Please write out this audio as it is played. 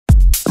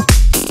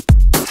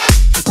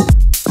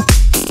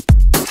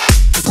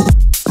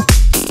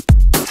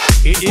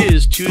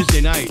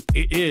Tuesday night.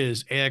 It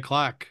is 8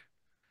 o'clock.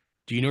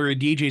 Do you know where your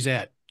DJ's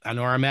at? I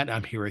know where I'm at.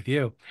 I'm here with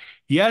you.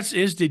 Yes,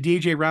 is the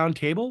DJ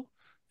Roundtable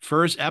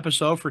first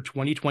episode for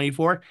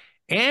 2024.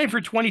 And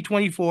for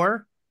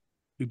 2024,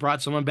 we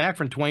brought someone back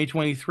from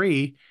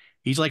 2023.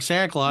 He's like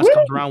Santa Claus, Woo!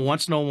 comes around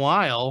once in a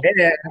while.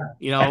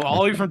 Yeah.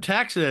 All the way from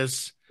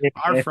Texas,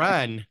 our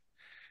friend.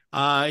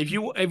 If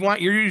you want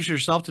to introduce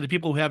yourself to the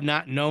people who have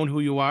not known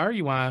who you are,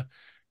 you want to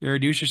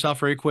introduce yourself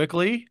very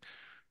quickly.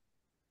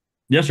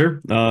 Yeah,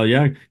 sure.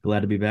 Yeah,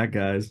 glad to be back,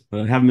 guys.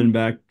 Haven't been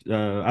back.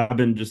 I've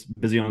been just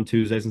busy on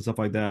Tuesdays and stuff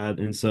like that.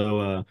 And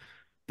so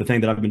the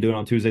thing that I've been doing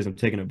on Tuesdays, I'm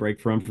taking a break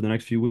from for the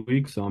next few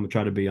weeks. So I'm gonna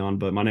try to be on.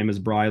 But my name is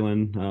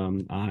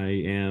Brylan. I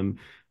am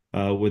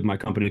with my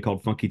company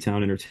called Funky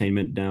Town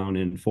Entertainment down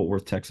in Fort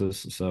Worth,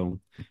 Texas. So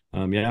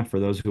yeah, for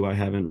those who I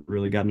haven't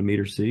really gotten to meet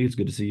or see, it's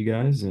good to see you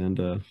guys.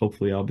 And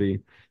hopefully I'll be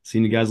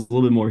seeing you guys a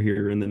little bit more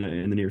here in the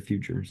near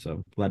future.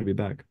 So glad to be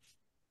back.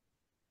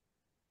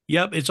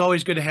 Yep, it's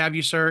always good to have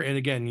you, sir. And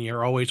again,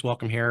 you're always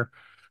welcome here.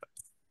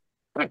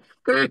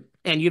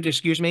 And you have to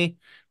excuse me.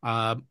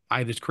 I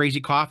have this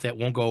crazy cough that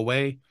won't go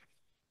away.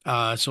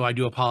 So I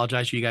do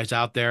apologize to you guys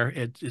out there.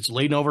 It's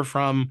laden over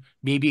from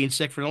me being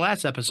sick for the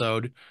last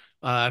episode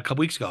a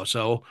couple weeks ago.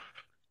 So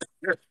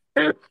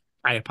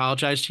I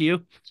apologize to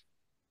you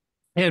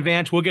in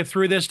advance. We'll get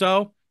through this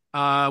though.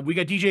 We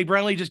got DJ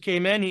Brentley just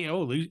came in.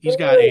 He's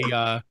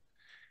got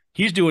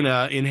he's doing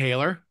a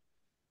inhaler.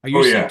 Are you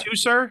Oh sick yeah. too,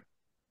 sir?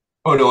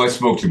 Oh no, I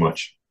smoke too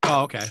much.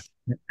 Oh, okay.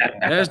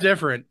 That's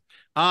different.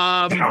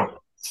 Ow.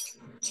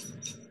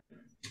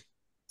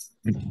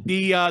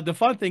 The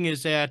fun thing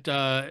is that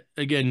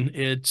again,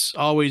 it's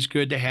always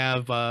good to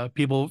have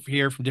people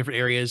here from different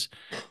areas,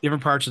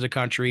 different parts of the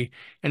country,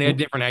 and they have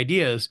different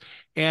ideas.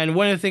 And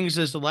one of the things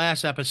is the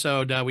last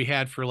episode we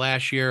had for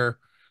last year,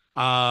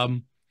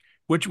 um,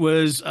 which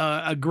was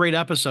a great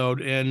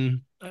episode.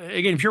 And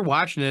again, if you're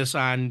watching this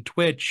on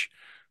Twitch,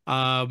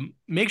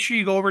 make sure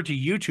you go over to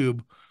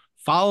YouTube,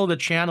 follow the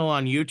channel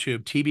on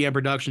YouTube, TBM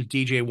Productions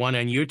DJ1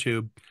 on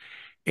YouTube.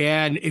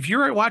 And if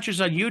you're watching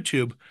this on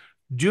YouTube,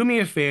 do me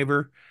a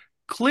favor,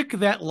 click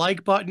that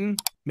like button.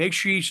 Make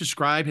sure you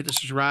subscribe, hit the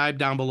subscribe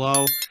down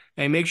below,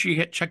 and make sure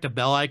you check the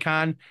bell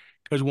icon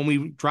because when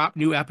we drop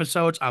new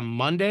episodes on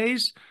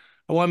Mondays,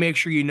 I want to make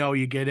sure you know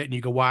you get it and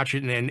you can watch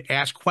it and then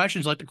ask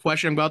questions like the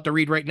question I'm about to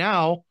read right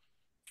now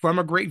from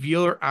a great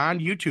viewer on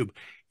YouTube.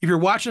 If you're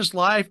watching us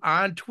live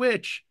on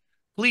Twitch,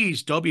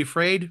 please don't be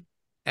afraid.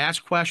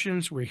 Ask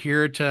questions. We're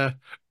here to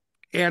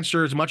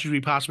answer as much as we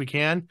possibly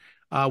can.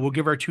 We'll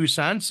give our 2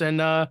 cents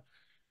and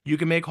you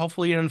can make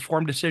hopefully an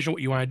informed decision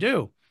what you want to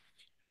do.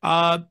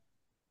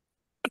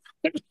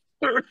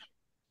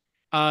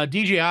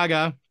 DJ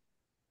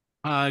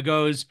Aga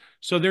goes,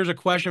 so there's a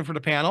question for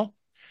the panel.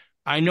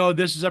 I know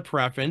this is a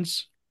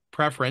preference,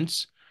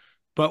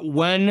 but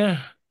when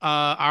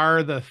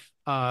are the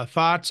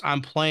thoughts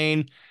on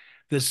playing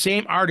the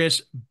same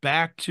artist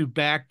back to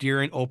back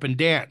during open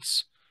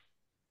dance?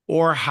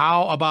 Or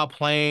how about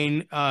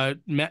playing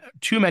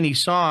too many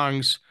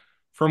songs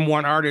from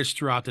one artist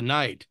throughout the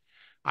night?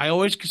 I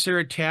always consider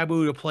it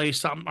taboo to play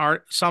some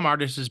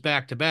artists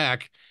back to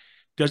back.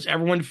 Does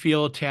everyone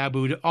feel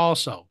taboo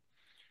also?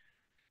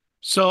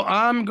 So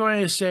I'm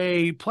going to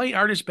say play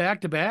artists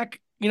back to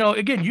back.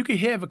 Again, you could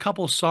have a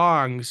couple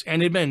songs,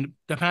 and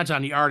depends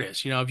on the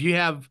artist. If you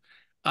have,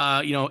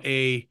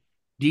 a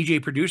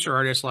DJ producer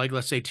artist like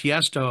let's say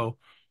Tiesto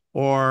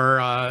or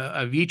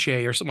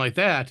Avicii or something like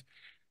that,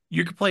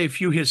 you could play a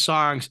few of his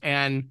songs,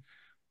 and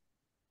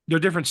they're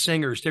different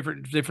singers,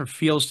 different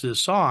feels to the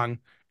song,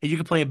 and you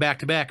can play it back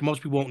to back.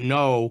 Most people won't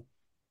know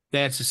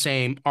that's the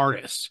same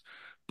artist.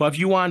 But if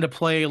you wanted to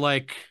play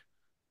like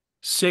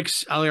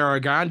six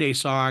Ariana Grande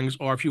songs,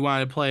 or if you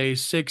wanted to play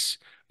six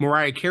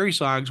Mariah Carey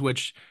songs,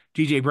 which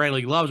DJ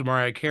Brantley loves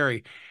Mariah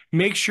Carey,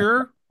 make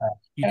sure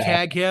you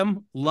tag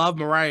him. Love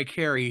Mariah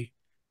Carey,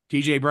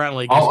 DJ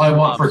Brantley, because All I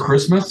want for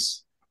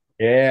Christmas.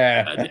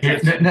 Yeah.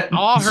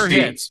 all her See,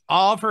 hits,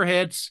 all of her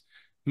hits.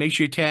 Make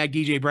sure you tag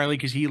DJ Brantley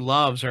because he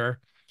loves her.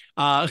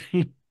 I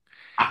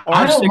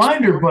don't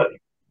mind her, but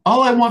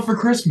all I want for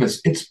Christmas,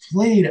 it's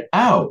played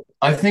out.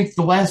 I think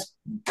the last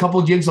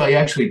couple gigs I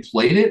actually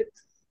played it,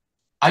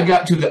 I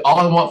got to the all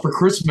I want for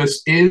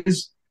Christmas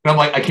is, and I'm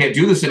like, I can't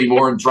do this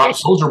anymore, and drop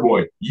Soldier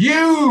Boy.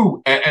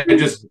 And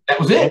just that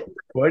was it.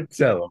 What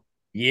tell him?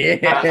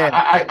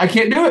 Yeah. I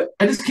can't do it.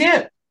 I just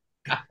can't.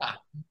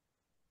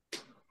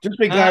 Just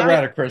be glad we're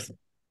out of Christmas.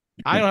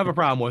 I don't have a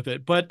problem with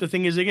it. But the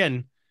thing is,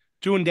 again,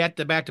 doing that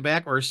to back to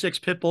back or six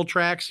Pitbull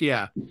tracks,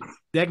 yeah,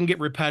 that can get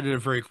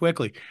repetitive very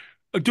quickly.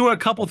 Doing a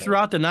couple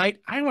throughout the night,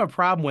 I don't have a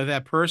problem with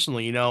that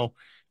personally. If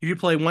you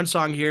play one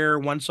song here,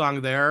 one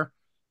song there,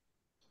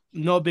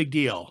 no big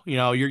deal.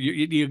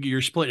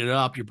 You're splitting it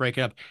up, you're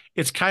breaking up.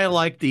 It's kind of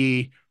like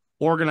the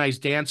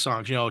organized dance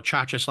songs,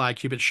 cha-cha slide,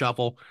 Cupid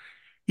shuffle.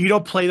 You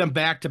don't play them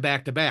back to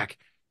back to back.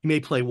 You may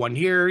play one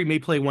here, you may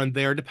play one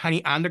there,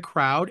 depending on the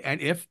crowd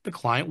and if the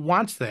client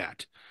wants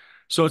that.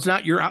 So it's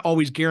not you're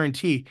always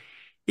guaranteed.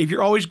 If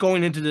you're always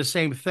going into the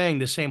same thing,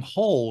 the same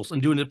holes,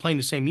 and playing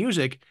the same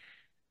music,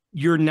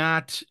 you're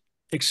not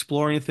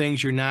exploring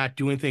things. You're not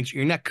doing things.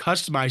 You're not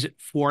customizing it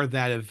for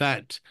that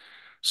event.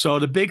 So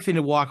the big thing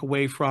to walk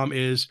away from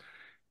is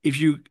if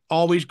you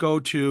always go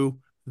to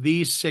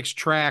these 6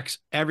 tracks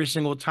every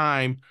single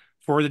time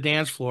for the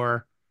dance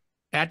floor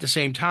at the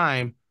same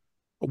time,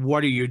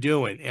 what are you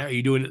doing? Are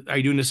you doing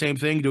the same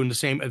thing, doing the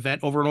same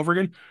event over and over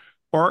again?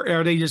 Or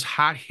are they just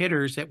hot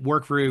hitters that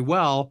work very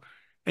well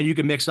and you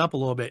can mix up a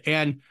little bit?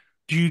 And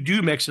do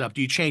you mix it up?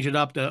 Do you change it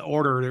up the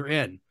order they're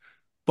in?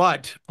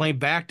 But playing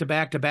back to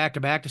back to back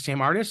to back the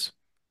same artists,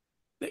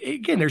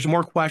 again, there's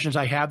more questions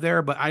I have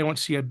there, but I don't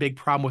see a big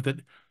problem with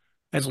it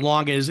as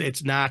long as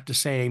it's not the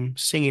same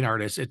singing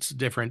artists. It's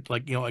different,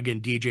 like,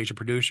 again, DJs or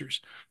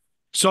producers.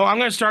 So I'm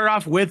going to start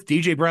off with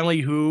DJ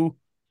Brentley, who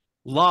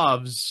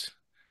loves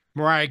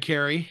Mariah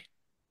Carey.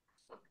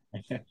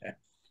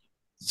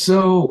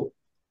 So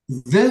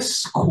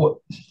this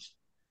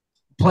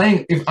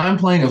playing, if I'm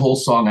playing a whole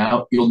song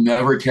out, you'll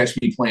never catch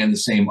me playing the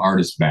same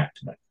artist back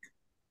to back.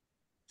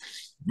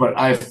 But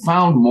I've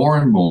found more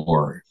and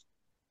more,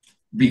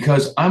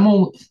 because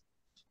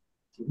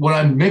when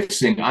I'm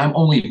mixing, I'm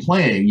only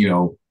playing,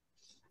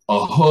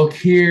 a hook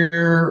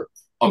here,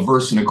 a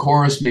verse and a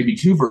chorus, maybe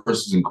 2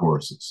 verses and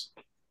choruses.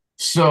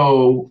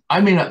 So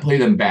I may not play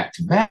them back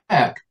to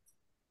back,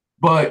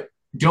 but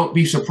don't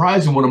be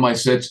surprised in one of my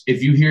sets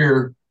if you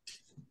hear,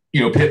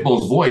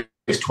 Pitbull's voice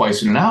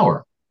twice in an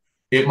hour.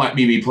 It might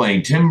be me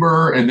playing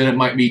Timber, and then it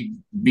might be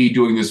me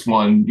doing this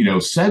one,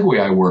 segue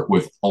I work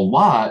with a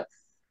lot,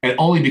 and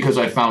only because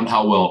I found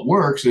how well it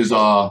works is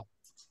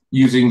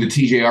using the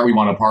TJR. We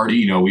want to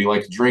party, we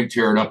like to drink,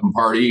 tear it up, and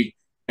party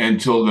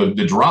until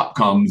the drop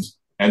comes,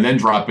 and then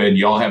drop in.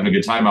 Y'all having a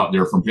good time out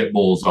there from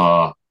Pitbull's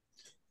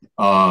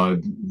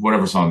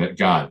whatever song that,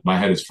 God, my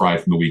head is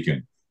fried from the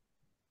weekend.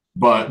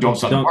 But Don't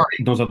Stop the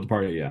Party. Don't Stop the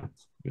Party, yeah.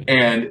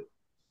 And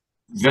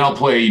then I'll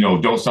play,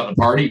 Don't Stop the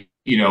Party,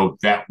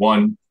 that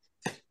one,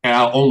 and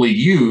I'll only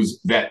use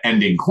that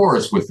ending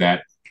chorus with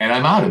that, and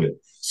I'm out of it.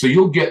 So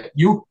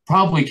you'll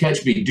probably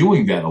catch me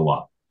doing that a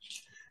lot.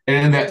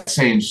 And in that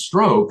same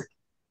stroke,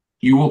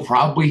 you will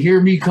probably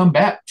hear me come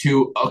back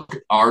to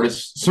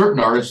certain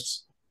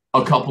artists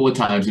a couple of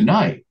times a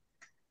night,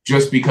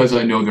 just because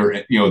I know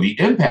they're, the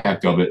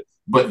impact of it.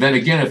 But then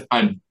again, if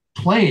I'm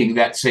playing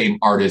that same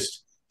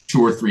artist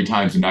 2 or 3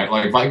 times a night,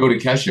 like if I go to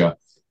Kesha,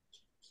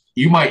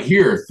 you might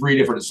hear 3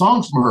 different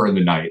songs from her in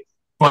the night,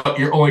 but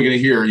you're only going to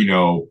hear,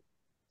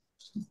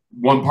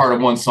 one part of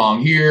one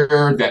song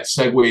here that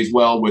segues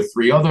well with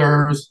 3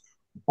 others,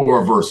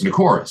 or a verse and a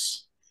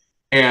chorus.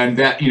 And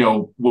that,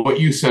 what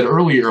you said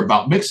earlier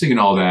about mixing and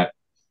all that,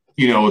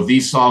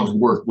 these songs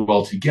work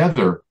well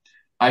together.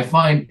 I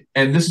find,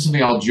 and this is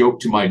something I'll joke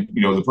to my,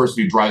 the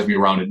person who drives me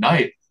around at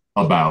night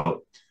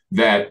about,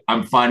 that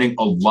I'm finding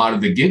a lot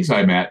of the gigs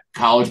I'm at,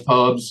 college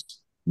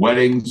pubs,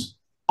 weddings,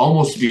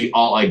 almost to be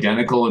all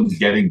identical and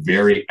getting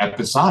very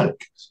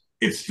episodic.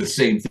 It's the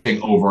same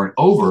thing over and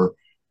over,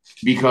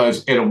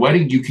 because at a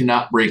wedding, you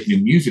cannot break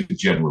new music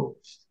generally.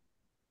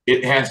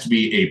 It has to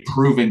be a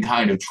proven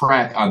kind of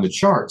track on the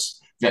charts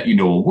that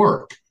will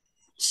work.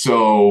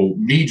 So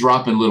me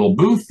dropping Little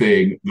Boo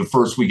Thing the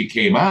first week it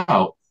came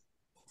out,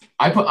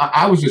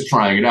 I was just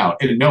trying it out.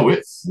 And no,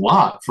 it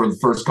flopped for the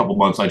first couple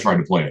months I tried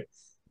to play it.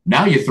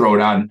 Now you throw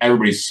it on,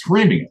 everybody's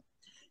screaming it.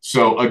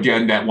 So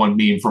again, that one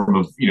meme from,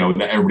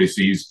 that everybody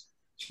sees,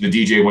 the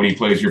DJ when he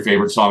plays your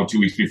favorite song 2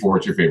 weeks before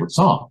it's your favorite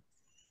song.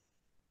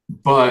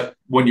 But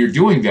when you're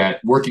doing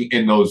that, working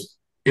in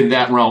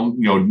that realm,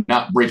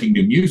 not breaking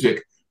new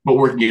music, but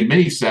working in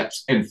mini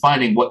sets and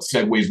finding what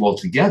segues well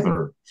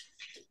together.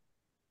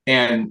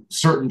 And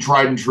certain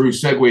tried and true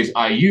segues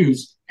I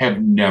use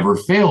have never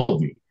failed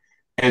me.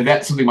 And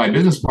that's something my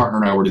business partner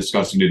and I were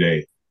discussing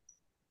today.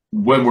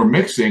 When we're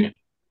mixing,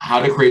 how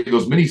to create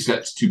those mini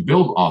sets to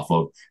build off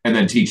of and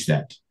then teach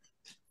that.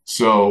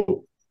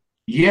 So,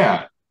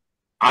 yeah,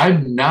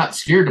 I'm not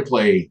scared to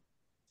play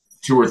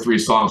 2 or 3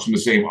 songs from the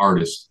same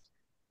artist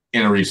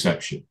in a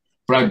reception,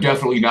 but I'm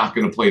definitely not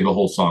going to play the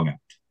whole song out.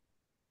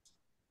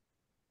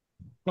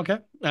 Okay.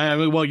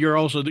 Well, you're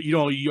also, you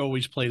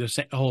always play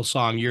the whole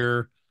song.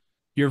 You're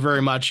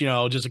very much,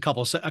 just a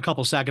couple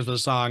seconds of the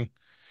song.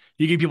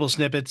 You give people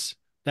snippets.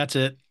 That's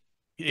it.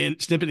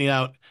 And snipping it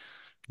out.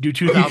 Do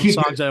 2,000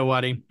 songs at a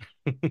wedding.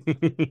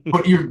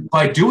 But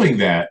by doing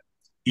that,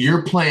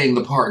 you're playing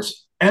the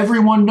parts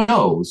everyone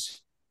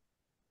knows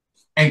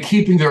and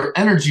keeping their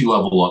energy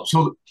level up.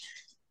 So,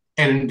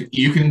 and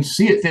you can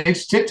see it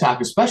thanks to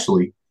TikTok,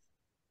 especially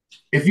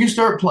if you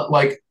start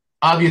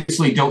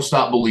obviously Don't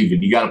Stop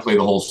Believing, you got to play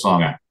the whole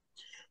song out.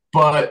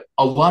 But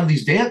a lot of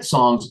these dance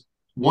songs,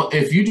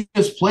 if you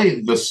just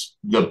play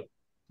the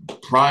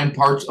prime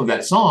parts of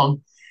that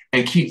song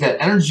and keep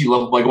that energy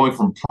level by going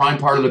from prime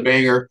part of the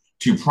banger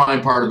to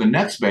prime part of the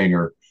next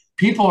banger,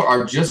 people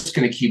are just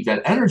going to keep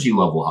that energy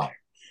level higher.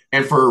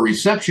 And for a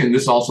reception,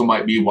 this also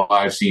might be why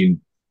I've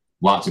seen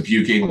lots of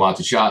puking, lots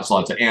of shots,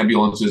 lots of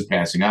ambulances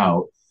passing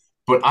out.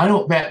 But I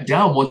don't back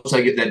down once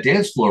I get that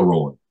dance floor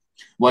rolling.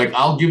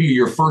 I'll give you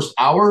your first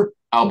hour.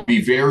 I'll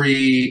be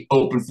very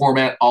open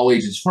format, all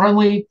ages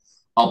friendly.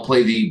 I'll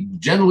play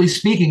generally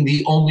speaking,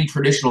 the only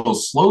traditional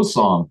slow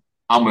song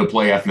I'm going to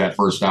play after that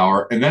first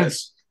hour. And then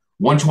it's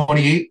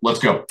 128. Let's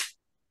go.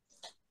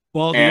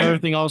 Well, the other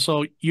thing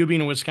also, you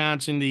being in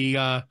Wisconsin,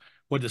 the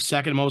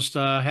second most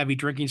heavy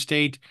drinking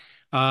state,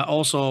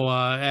 also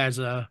has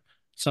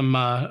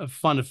some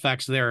fun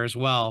effects there as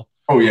well.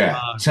 Oh, yeah.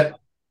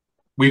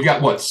 We've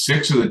got, what,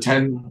 6 of the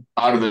 10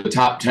 out of the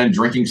top 10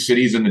 drinking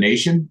cities in the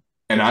nation,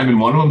 and I'm in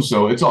one of them,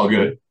 so it's all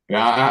good.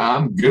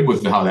 I'm good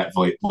with how that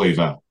plays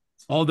out.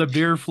 All the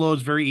beer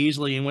flows very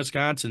easily in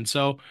Wisconsin.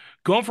 So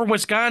going from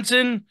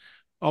Wisconsin,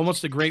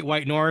 almost the Great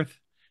White North,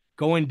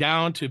 going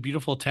down to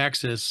beautiful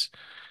Texas.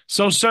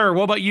 So, sir,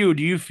 what about you?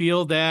 Do you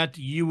feel that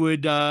you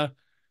would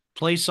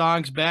play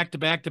songs back to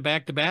back to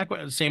back to back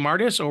with the same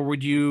artist, or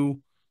would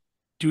you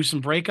do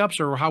some breakups,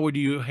 or how would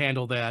you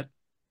handle that?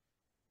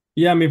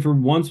 Yeah, I mean, for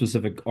one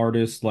specific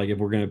artist, like if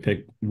we're gonna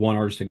pick one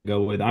artist to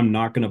go with, I'm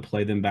not gonna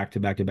play them back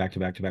to back to back to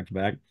back to back to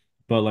back.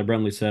 But like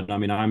Brentley said, I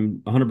mean, I'm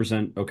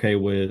 100% okay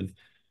with,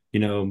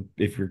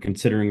 if you're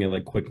considering it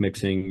like quick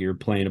mixing, you're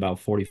playing about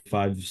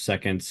 45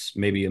 seconds,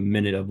 maybe a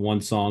minute of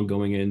one song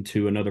going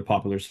into another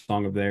popular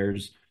song of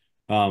theirs.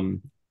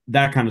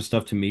 That kind of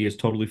stuff to me is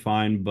totally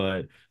fine,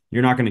 but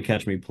you're not gonna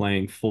catch me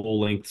playing full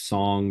length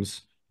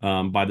songs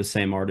by the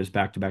same artist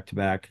back to back to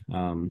back.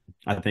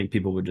 I think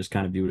people would just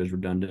kind of view it as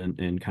redundant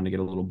and kind of get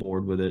a little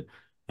bored with it.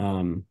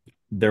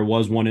 There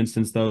was one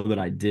instance though that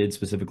I did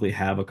specifically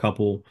have a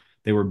couple.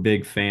 They were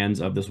big fans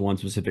of this one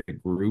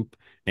specific group,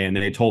 and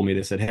they told me,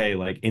 they said, "Hey,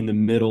 like in the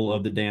middle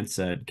of the dance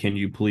set, can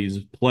you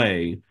please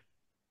play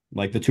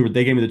like the two?"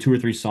 They gave me the 2 or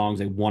 3 songs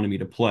they wanted me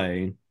to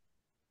play,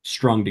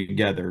 strung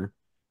together.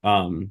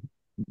 Um,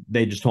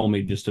 they just told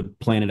me just to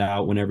plan it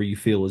out whenever you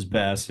feel is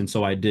best, and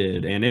so I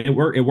did, and it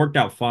worked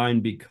out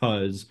fine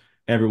because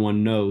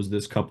everyone knows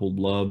this couple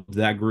loved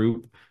that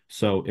group,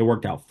 so it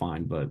worked out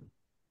fine. But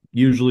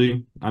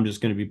usually I'm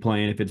just going to be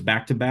playing, if it's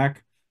back to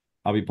back,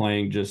 I'll be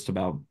playing just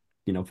about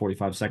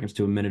 45 seconds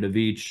to a minute of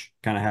each,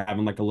 kind of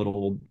having like a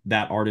little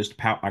that artist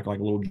like a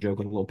little joke,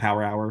 like a little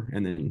power hour,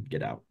 and then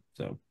get out.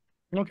 So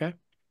Okay.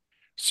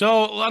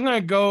 So I'm going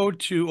to go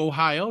to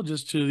Ohio,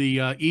 just to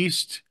the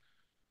east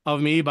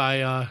of me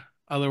by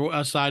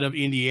other side of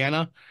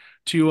Indiana,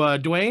 to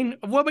Dwayne.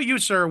 What about you,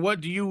 sir? What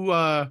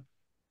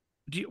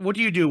what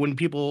do you do when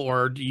people,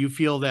 or do you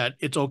feel that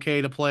it's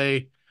okay to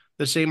play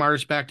the same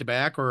artist back to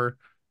back, or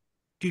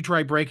do you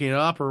try breaking it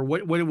up, or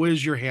what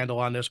is your handle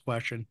on this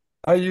question?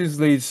 I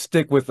usually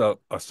stick with a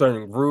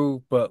certain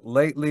groove, but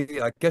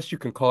lately, I guess you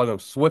can call them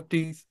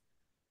Swifties.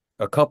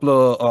 A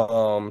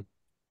couple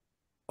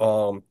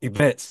of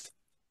events,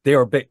 they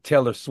are big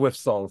Taylor Swift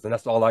songs, and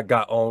that's all I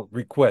got on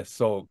request.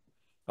 So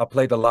I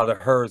played a lot of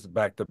hers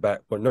back to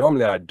back, but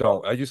normally I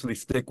don't. I usually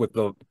stick with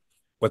a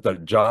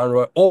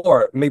genre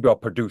or maybe a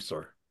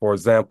producer. For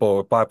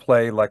example, if I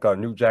play like a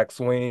New Jack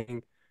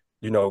Swing,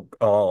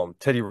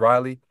 Teddy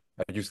Riley,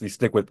 I usually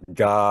stick with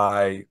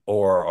Guy,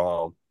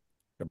 or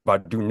if I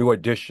do New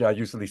Edition, I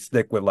usually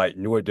stick with like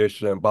New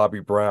Edition, Bobby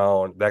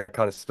Brown, that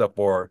kind of stuff,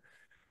 or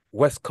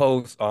West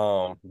Coast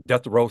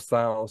Death Row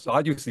sound. So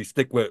I usually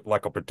stick with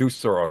like a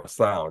producer or a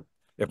sound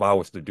if I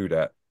was to do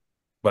that.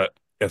 But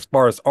as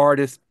far as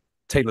artists,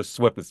 Taylor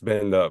Swift has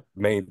been the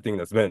main thing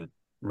that's been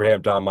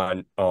rammed down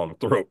my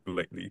throat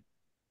lately.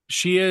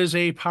 She is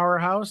a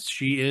powerhouse.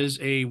 She is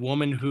a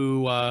woman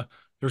who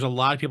there's a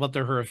lot of people out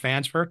there who are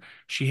fans for.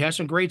 She has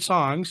some great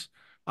songs.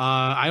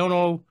 I don't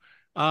know.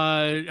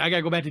 I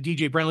gotta go back to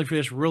DJ Brentley for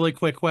this really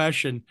quick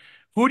question.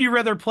 Who would you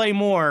rather play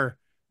more,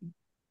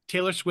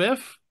 Taylor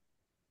Swift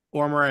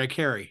or Mariah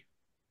Carey?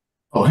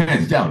 Oh,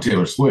 hands down,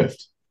 Taylor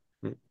Swift.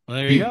 Well,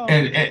 there you go.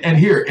 And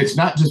here, it's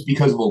not just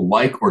because of a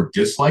like or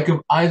dislike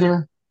of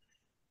either,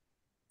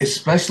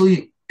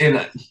 especially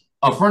in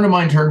a friend of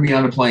mine turned me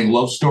on to playing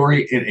Love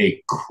Story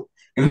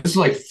and this is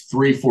like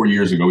 3-4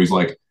 years ago. He's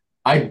like,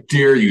 I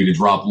dare you to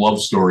drop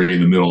Love Story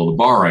in the middle of the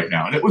bar right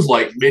now. And it was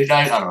like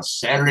midnight on a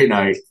Saturday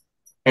night,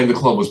 and the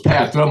club was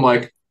packed. And I'm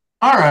like,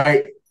 all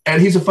right.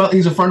 And he's a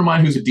friend of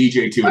mine who's a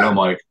DJ too. And I'm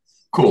like,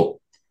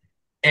 cool.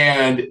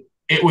 And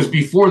it was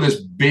before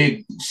this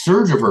big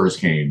surge of hers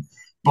came,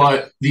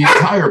 but the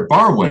entire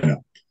bar went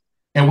up.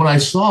 And when I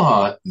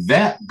saw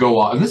that go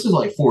off, and this is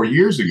like 4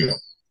 years ago,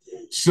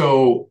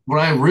 so when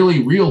I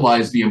really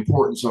realized the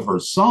importance of her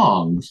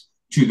songs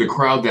to the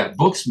crowd that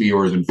books me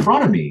or is in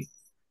front of me,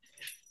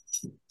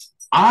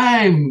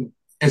 I'm,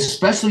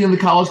 especially in the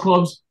college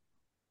clubs,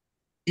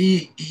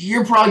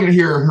 you're probably going to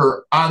hear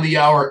her on the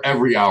hour,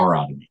 every hour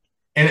out of me.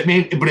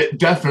 But it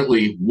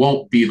definitely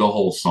won't be the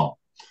whole song.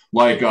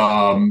 Like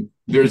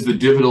there's the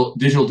Digital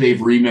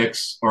Dave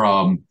remix,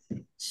 or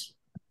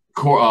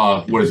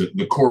what is it?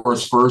 The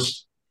chorus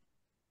first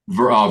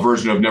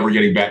version of Never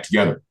Getting Back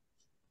Together.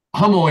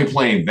 I'm only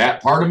playing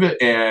that part of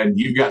it, and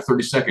you've got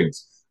 30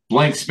 seconds,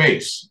 blank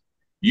space.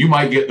 You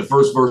might get the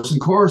first verse and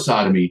chorus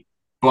out of me,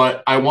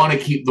 but I want to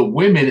keep the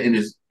women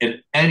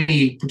in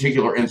any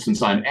particular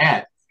instance I'm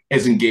at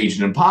as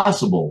engaged as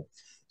possible.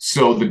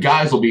 So the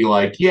guys will be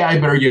like, yeah, I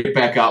better get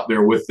back out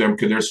there with them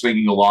because they're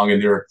singing along and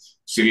they're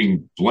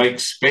singing Blank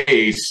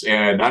Space.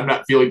 And I'm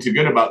not feeling too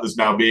good about this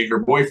now being her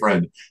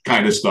boyfriend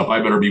kind of stuff. I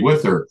better be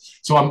with her.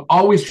 So I'm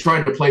always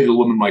trying to play the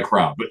woman in my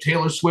crowd. But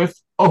Taylor Swift,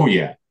 oh,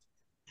 yeah.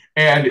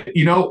 And,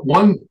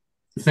 one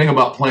thing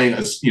about playing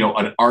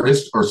an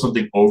artist or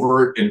something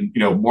over and,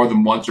 more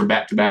than once or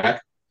back to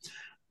back,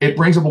 it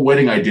brings up a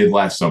wedding I did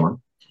last summer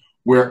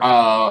where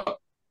I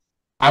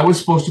was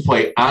supposed to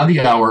play on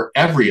the hour,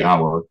 every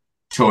hour,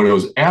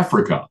 Toto's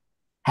Africa.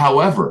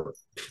 However,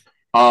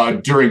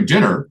 during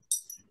dinner,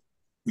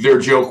 their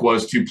joke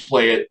was to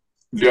play it,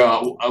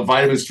 a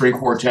Vitamin String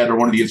Quartet or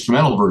one of the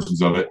instrumental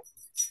versions of it,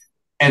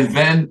 and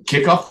then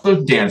kick off the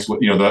dance with,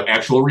 the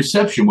actual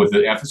reception with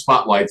it at the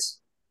spotlights,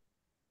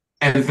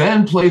 and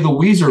then play the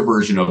Weezer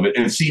version of it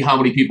and see how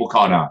many people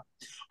caught on.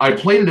 I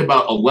played it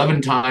about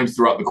 11 times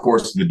throughout the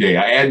course of the day.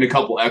 I added a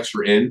couple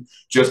extra in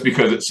just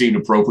because it seemed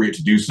appropriate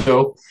to do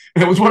so.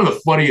 And it was one of the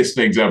funniest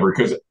things ever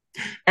because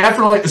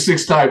after like the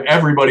sixth time,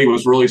 everybody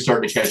was really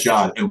starting to catch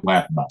on and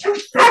laugh about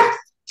it.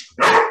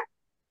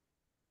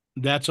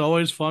 That's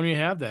always fun. You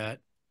have that.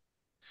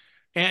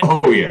 And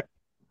oh, yeah.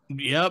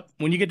 Yep.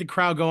 When you get the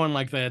crowd going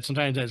like that,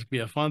 sometimes that's be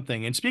a fun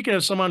thing. And speaking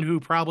of someone who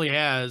probably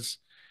has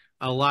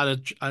a lot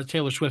of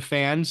Taylor Swift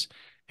fans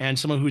and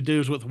someone who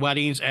deals with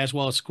weddings as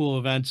well as school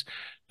events,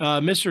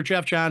 Mr.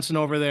 Jeff Johnson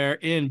over there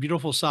in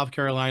beautiful South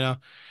Carolina.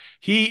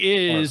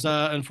 He is,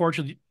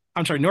 unfortunately,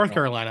 I'm sorry, North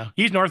Carolina.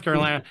 He's North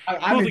Carolina.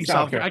 I'm in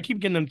South Carolina. I keep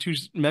getting them two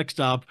mixed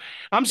up.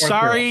 I'm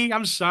sorry.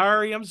 I'm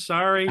sorry.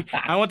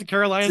 I want the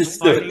Carolinas.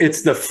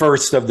 It's the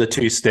first of the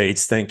two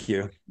states. Thank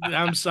you.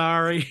 I'm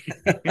sorry.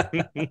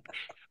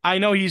 I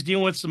know he's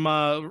dealing with some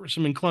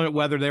inclement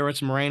weather there with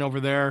some rain over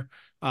there.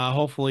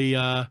 Hopefully,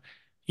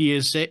 he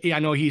is safe. I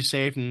know he's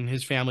safe and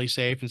his family's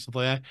safe and stuff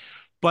like that.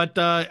 But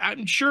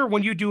I'm sure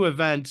when you do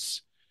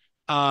events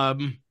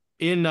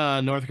in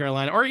North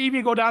Carolina, or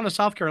even go down to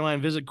South Carolina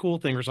and visit Cool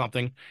Thing or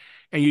something,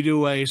 and you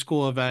do a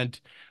school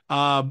event,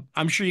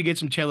 I'm sure you get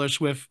some Taylor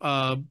Swift,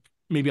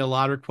 maybe a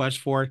lot of requests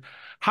for it.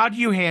 How do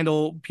you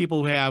handle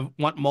people who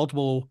want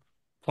multiple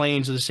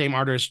planes of the same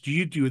artist? Do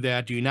you do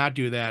that? Do you not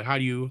do that? How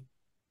do you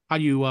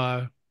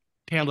handle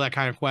that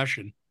kind of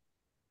question?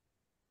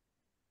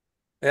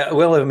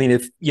 Well, I mean,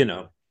 if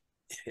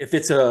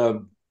it's a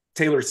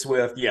Taylor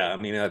Swift, yeah, I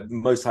mean,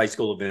 most high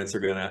school events are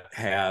going to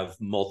have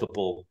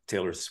multiple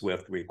Taylor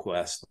Swift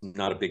requests.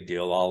 Not a big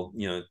deal. I'll,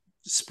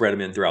 spread them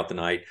in throughout the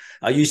night.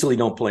 I usually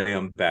don't play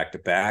them back to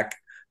back.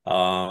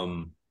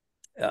 Taylor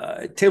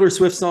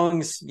Swift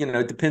songs,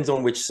 it depends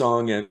on which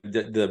song. And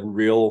the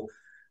real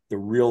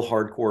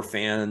hardcore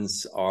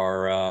fans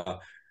are,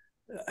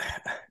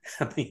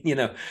 I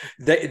mean,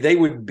 they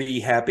would be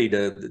happy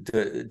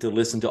to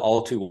listen to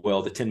All Too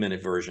Well, the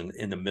 10-minute version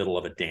in the middle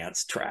of a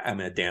dance track. I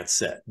mean, a dance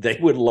set. They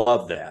would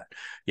love that,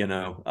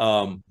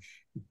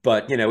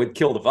 but it'd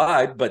kill the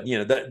vibe. But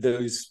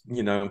those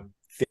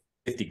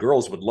 50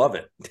 girls would love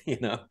it.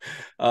 Not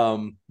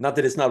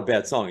that it's not a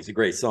bad song. It's a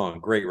great song,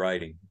 great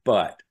writing.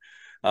 But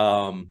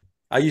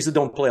I usually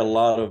don't play a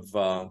lot of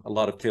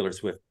Taylor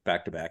Swift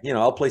back to back.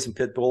 I'll play some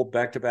Pitbull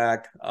back to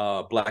back,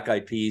 Black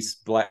Eyed Peas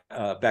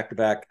back to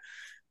back.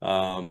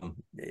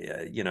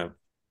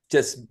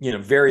 Just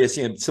various.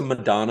 Some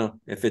Madonna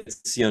if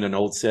it's an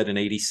old set, an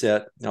 80s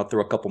set. I'll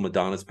throw a couple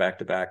Madonnas back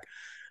to back.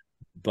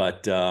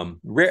 But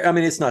rare. I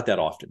mean, it's not that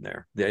often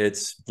there.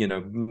 It's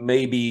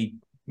maybe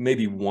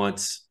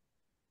once.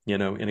 In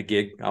a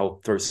gig,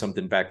 I'll throw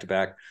something back to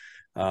back.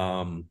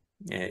 And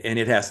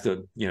it has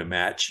to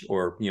match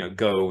or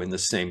go in the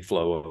same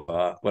flow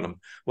of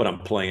what I'm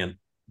playing.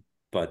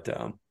 But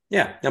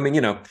yeah, I mean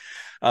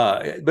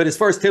but as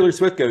far as Taylor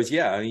Swift goes,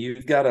 yeah,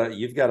 you've got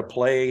to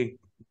play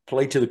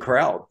to the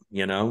crowd.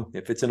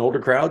 If it's an older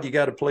crowd, you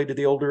got to play to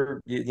the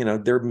older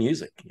their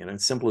music.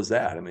 It's simple as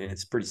that. I mean,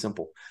 it's pretty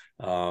simple.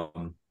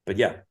 But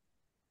yeah,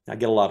 I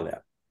get a lot of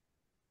that.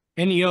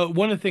 And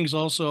one of the things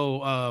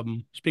also,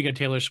 speaking of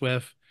Taylor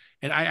Swift,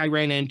 and I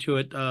ran into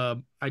it.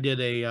 I did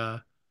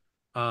a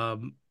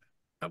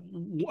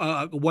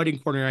wedding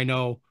corner. I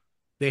know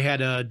they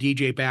had a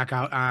DJ back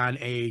out on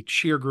a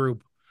cheer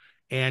group,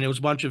 and it was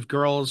a bunch of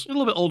girls, a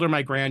little bit older than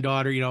my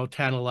granddaughter,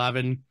 10,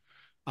 11,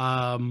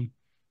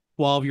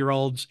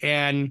 12-year-olds,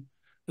 and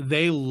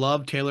they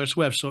loved Taylor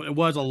Swift. So it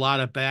was a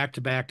lot of back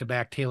to back to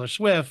back Taylor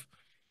Swift,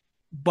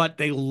 but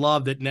they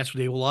loved it, and that's what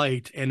they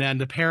liked. And then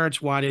the parents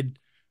wanted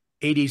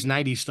 80s,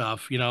 90s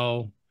stuff,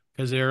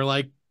 because they're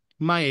like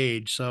my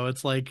age. So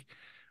it's like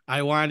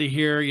I wanted to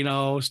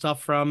hear,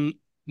 stuff from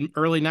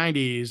early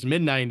 90s,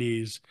 mid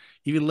 90s,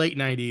 even late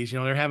 90s.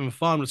 They're having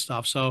fun with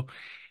stuff. So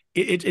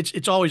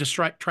it's always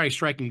a try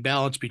striking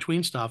balance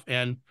between stuff.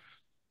 And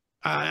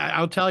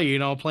I'll tell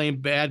you,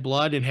 playing Bad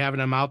Blood and having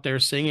them out there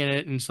singing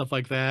it and stuff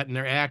like that, and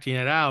they're acting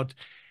it out.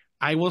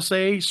 I will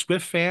say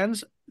Swift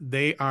fans,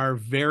 they are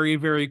very,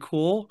 very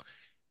cool.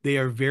 They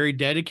are very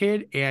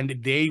dedicated,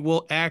 and they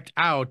will act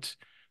out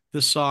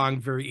the song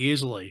very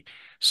easily.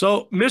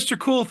 So, Mr.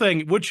 Cool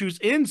Thing, which was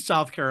in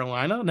South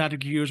Carolina, not to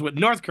confuse with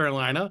North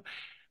Carolina,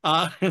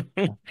 got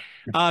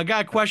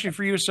a question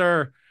for you,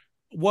 sir.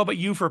 what about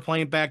you for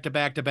playing back to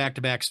back to back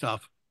to back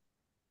stuff?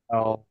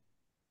 Well,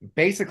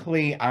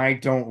 basically, I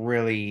don't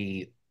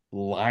really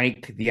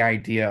like the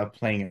idea of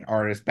playing an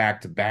artist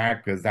back to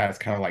back because that's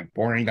kind of like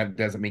boring. That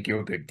doesn't make you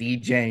a good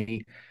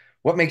DJ.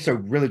 What makes a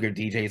really good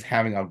DJ is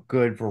having a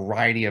good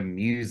variety of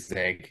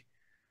music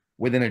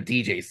within a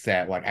DJ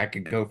set. Like I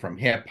could go from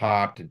hip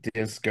hop to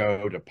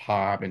disco to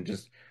pop and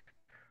just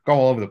go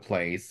all over the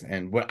place.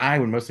 And what I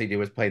would mostly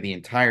do is play the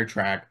entire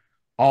track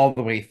all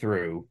the way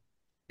through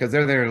because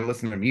they're there to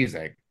listen to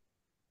music,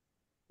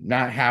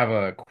 not have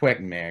a quick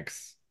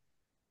mix.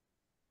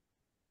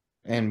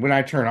 And when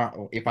I turn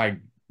on, if I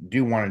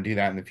do want to do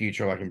that in the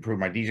future, like improve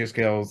my DJ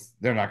skills,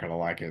 they're not going to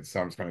like it. So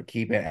I'm just going to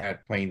keep it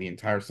at playing the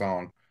entire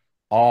song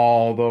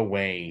all the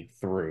way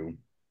through.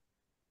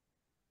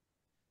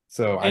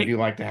 So I And, do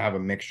like to have a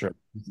mixture of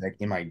music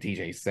in my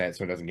DJ set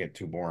so it doesn't get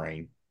too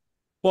boring.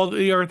 well,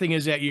 the other thing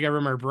is that you got to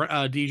remember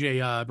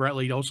DJ Brett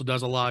Lee also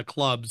does a lot of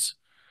clubs,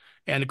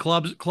 and the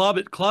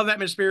club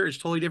atmosphere is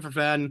totally different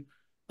than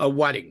a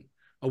wedding.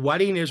 A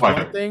wedding is one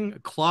Right. thing. A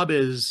club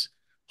is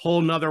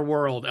whole nother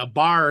world. A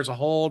bar is a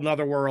whole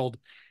nother world.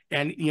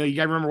 And you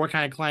got to remember what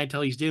kind of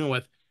clientele he's dealing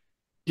with.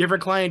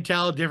 Different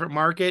clientele, different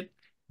market,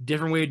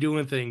 different way of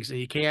doing things. And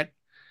you can't,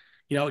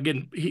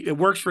 again, it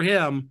works for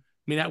him,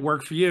 may not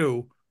work for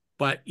you,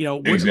 but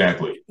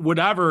Exactly.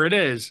 whatever it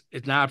is,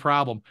 it's not a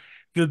problem.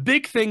 The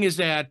big thing is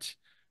that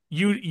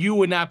you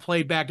would not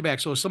play back to back.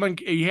 So if someone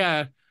you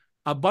had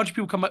a bunch of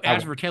people come up I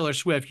ask for Taylor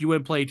Swift, you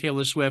wouldn't play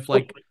Taylor Swift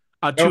like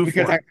a No, two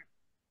because for.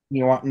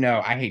 you know what?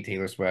 No, I hate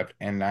Taylor Swift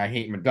and I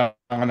hate Madonna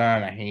and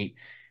I hate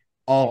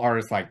all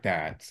artists like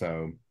that.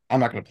 So I'm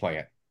not going to play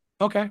it.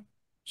 Okay.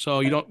 So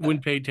you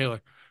wouldn't pay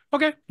Taylor.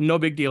 Okay, no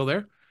big deal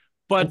there.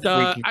 But It's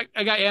freaky.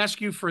 I got to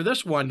ask you for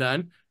this one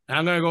then.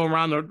 I'm going to go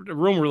around the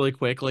room really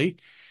quickly.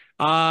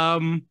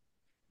 Um,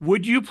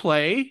 would you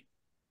play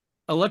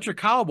Electric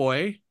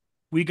Cowboy?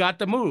 We Got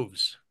the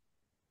Moves.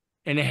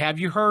 And have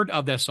you heard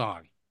of that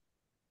song?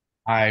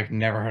 I've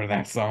never heard of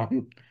that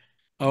song.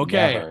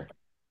 Okay. Never.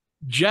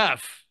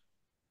 Jeff,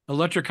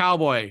 Electric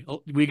Cowboy,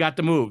 We Got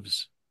the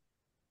Moves.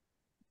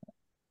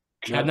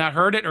 Have No, not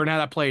heard it or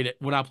not played it?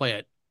 Will not play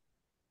it.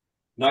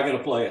 not going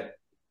to play it.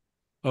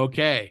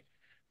 Okay.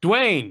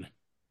 Dwayne,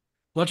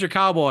 Electric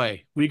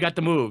Cowboy, We Got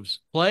the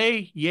Moves.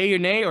 Play, yay or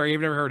nay, or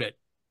you've never heard it?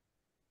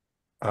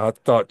 I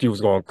thought you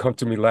was gonna come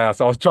to me last.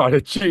 I was trying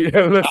to cheat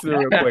and listen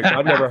real quick.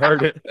 I never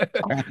heard it.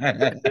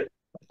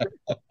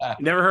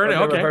 Never heard I it?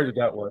 never Okay. heard of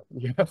that one.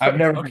 I've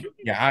never, Okay.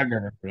 yeah, I've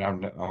never heard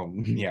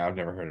yeah, I've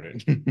never heard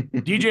it.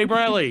 DJ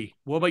Bradley,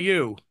 what about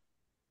you?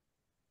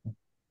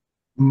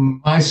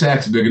 My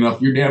sack's big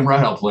enough. You're damn right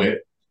I'll play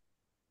it.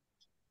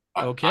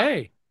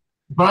 Okay.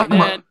 But And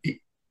I'm, then,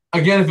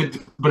 again,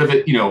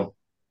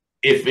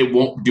 if it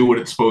won't do what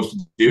it's supposed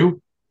to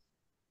do,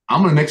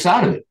 I'm going to mix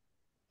out of it.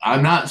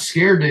 I'm not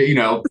scared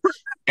to.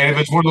 And if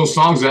it's one of those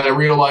songs that I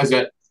realize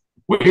that,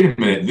 wait a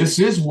minute, this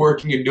is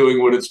working and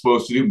doing what it's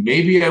supposed to do,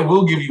 maybe I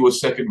will give you a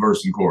second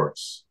verse and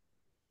chorus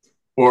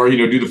or,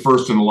 do the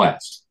first and the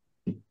last.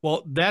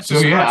 well, that's So,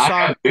 a yeah, hard I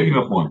song. have big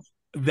enough ones.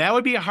 That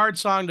would be a hard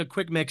song to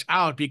quick mix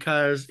out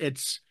because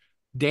it's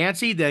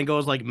dancey, then it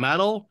goes like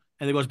metal,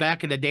 and it goes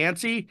back into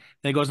dancey,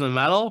 then it goes into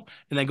metal,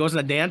 and then it goes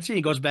into dancey,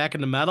 and goes back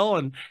into metal,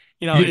 and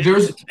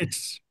There's,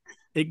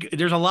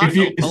 there's a lot if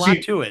you a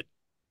lot see, to it.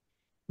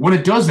 when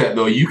it does that,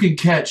 though, you can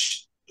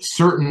catch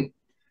certain,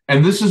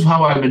 and this is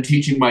how I've been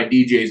teaching my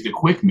DJs to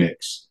quick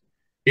mix.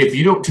 If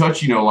you don't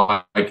touch,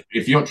 like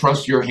if you don't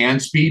trust your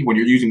hand speed when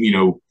you're using,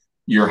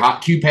 your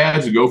hot cue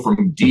pads to go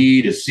from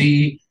D to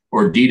C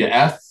or D to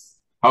F,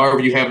 however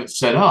you have it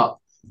set up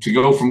to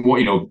go from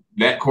what,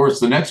 that chorus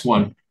to the next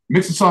one,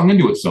 mix the song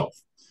into itself.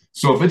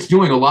 So if it's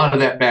doing a lot of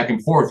that back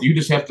and forth, you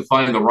just have to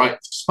find the right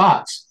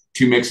spots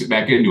to mix it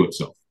back into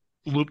itself.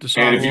 Loop the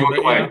song And a if you little look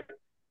bit, at my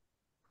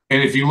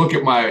and if you look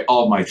at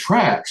all my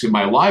tracks in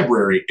my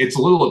library, it's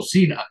a little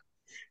obscene.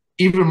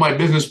 Even my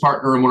business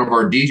partner and one of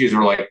our DJs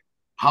are like,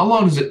 how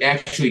long does it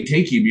actually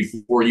take you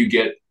before you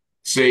get,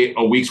 say,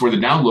 a week's worth of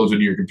downloads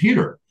into your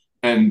computer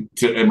and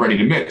ready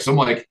to mix? I'm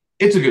like,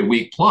 it's a good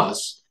week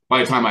plus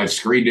by the time I've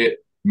screened it,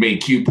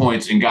 made cue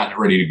points, and gotten it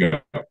ready to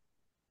go.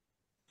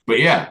 But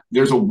yeah,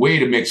 there's a way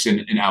to mix in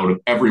and out of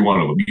every one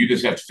of them. You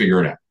just have to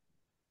figure it out.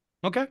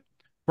 Okay.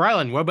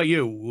 Brylan, what about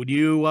you? Would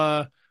you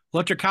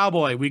Electric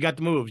Cowboy, We Got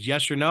the Moves,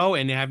 yes or no?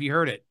 And have you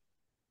heard it?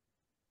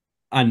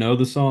 I know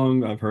the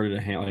song. I've heard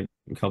it like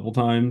a couple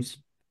times.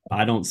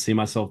 I don't see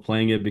myself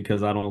playing it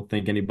because I don't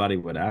think anybody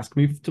would ask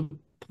me to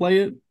play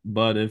it.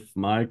 But if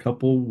my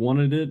couple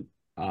wanted it,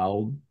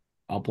 I'll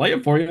play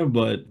it for you.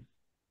 But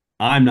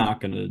I'm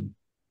not gonna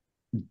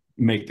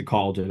make the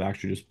call to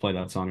actually just play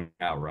that song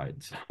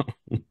outright. So.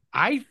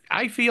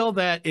 I feel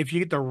that if you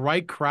get the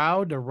right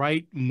crowd, the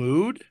right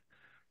mood,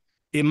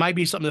 it might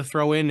be something to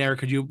throw in there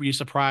because you'd be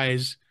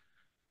surprised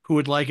who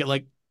would like it.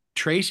 Like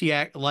Tracy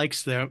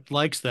likes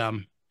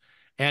them,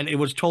 and it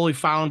was totally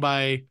found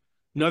by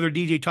another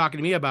DJ talking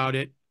to me about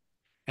it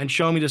and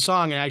showing me the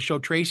song, and I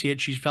showed Tracy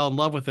it. She fell in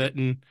love with it,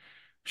 and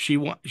she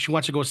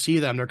wants to go see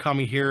them. They're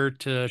coming here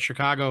to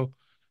Chicago,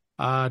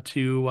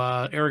 to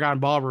Aragon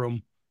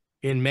Ballroom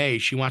in May.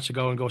 She wants to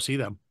go see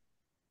them.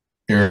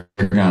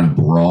 Aragon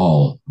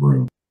Brawl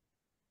Room.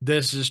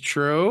 This is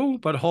true,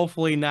 but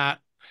hopefully not.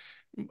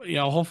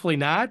 Hopefully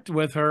not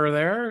with her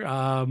there.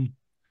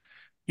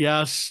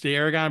 Yes, the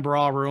Aragon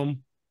Brawl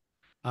Room.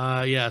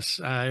 Yes,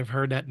 I've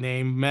heard that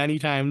name many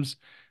times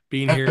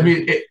being I here.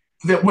 mean,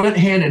 that went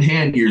hand in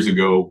hand years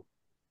ago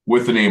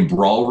with the name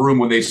Brawl Room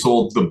when they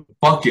sold the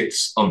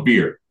buckets of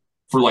beer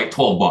for like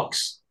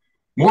 $12.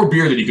 More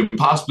beer than you could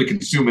possibly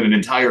consume in an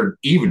entire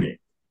evening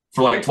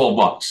for like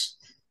 $12.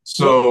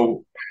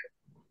 So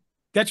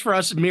That's for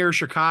us mere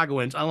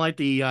Chicagoans, unlike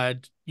the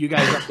you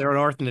guys up there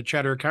north in the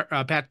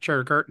Pat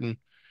Cheddar Curtain,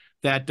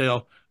 that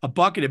a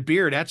bucket of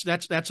beer, that's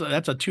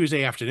a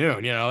Tuesday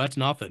afternoon, that's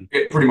nothing.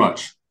 pretty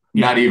much.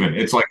 Yeah. Not even.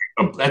 It's like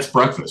that's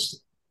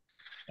breakfast.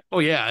 Oh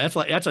yeah,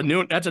 that's a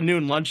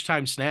noon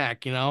lunchtime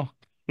snack,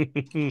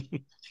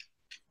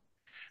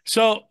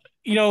 So,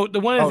 the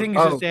one of the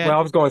things is that Well,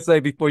 I was going to say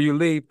before you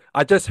leave,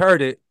 I just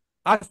heard it.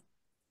 I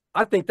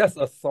think that's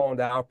a song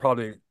that I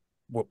probably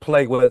would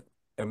play with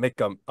and make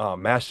a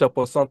mashup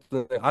or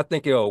something. I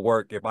think it'll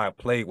work if I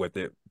play with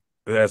it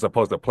as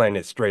opposed to playing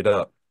it straight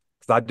up.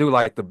 Because I do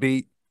like the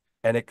beat,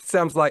 and it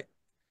sounds like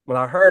when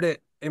I heard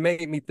it, it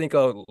made me think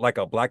of like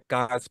a Black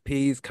Eyed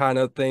Peas kind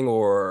of thing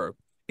or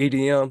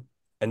EDM,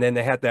 and then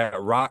they had that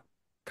rock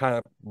kind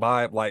of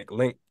vibe, like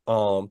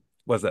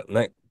was it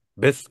Link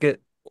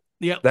Biscuit?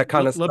 yeah, That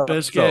kind of Limp stuff.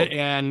 Bizkit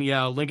and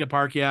yeah, Linkin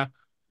Park, yeah.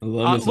 I A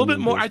love me little some bit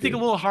Limp more. I think a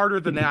Bizkit. little harder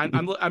than that.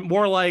 I'm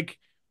more like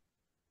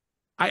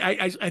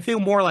I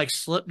think more like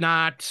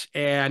Slipknot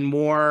and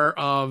more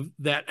of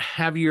that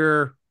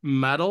heavier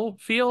metal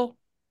feel,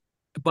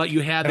 but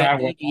you had And that I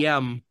went,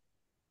 EDM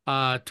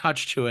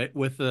touch to it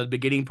with the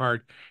beginning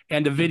part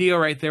and the video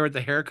right there with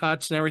the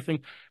haircuts and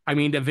everything. I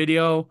mean, the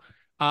video,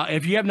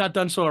 if you have not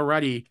done so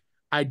already,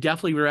 I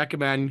definitely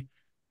recommend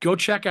go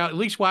check out, at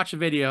least watch the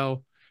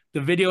video.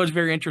 The video is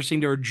very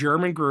interesting. They're a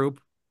German group.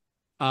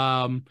 They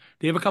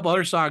have a couple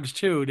other songs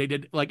too. They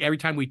did like Every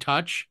Time We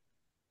Touch,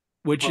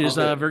 which is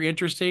Okay. very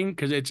interesting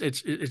because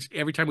it's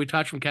Every Time We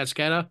Touch from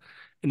Cascada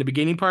in the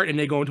beginning part, and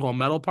they go into a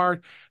metal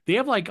part. They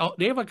have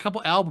a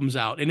couple albums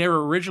out, and they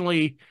were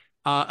originally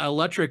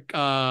Electric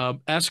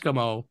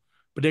Eskimo,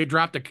 but they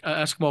dropped the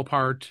Eskimo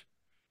part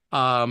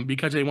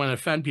because they want to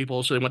offend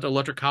people, so they went to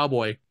Electric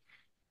Cowboy,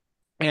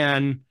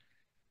 and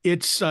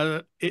it's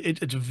a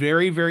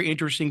very very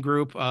interesting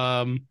group. We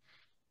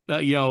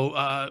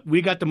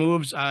got the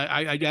moves.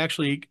 I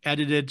actually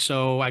edited,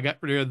 so I got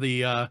rid of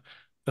the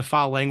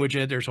foul language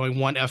in it. There's only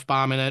one F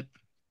bomb in it.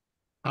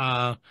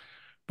 Uh,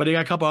 but I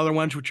got a couple other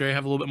ones which I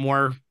have a little bit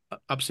more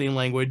obscene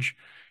language.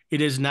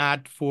 It is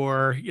not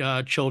for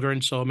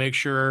children, so make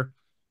sure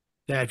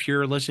that if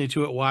you're listening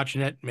to it,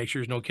 watching it, make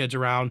sure there's no kids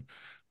around.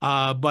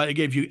 But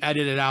again, if you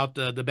edited out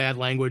the bad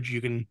language,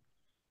 you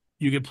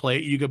could play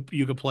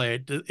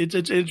it.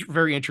 It's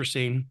very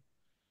interesting.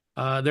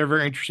 They're a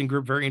very interesting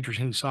group, very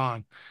interesting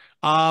song.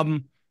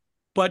 Um,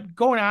 but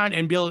going on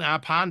and building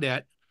upon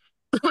that,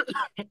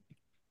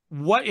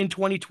 what in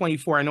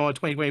 2024? I know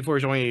 2024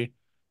 is only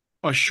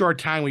a short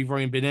time we've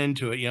already been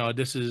into it.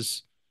 This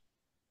is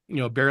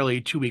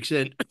barely 2 weeks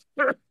in.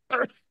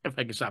 If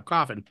I can stop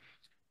coughing.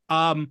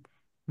 Um,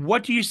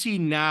 what do you see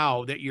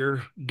now that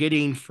you're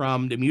getting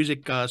from the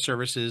music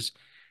services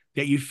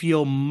that you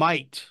feel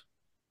might,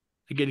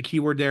 to get a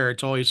keyword there,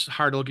 it's always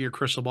hard to look at your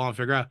crystal ball and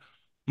figure out,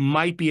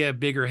 might be a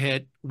bigger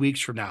hit weeks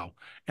from now.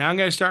 And I'm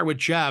going to start with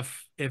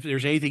Jeff. If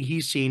there's anything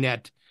he's seen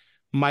that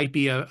might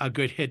be a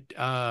good hit,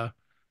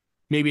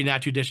 maybe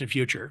not too distant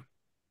future.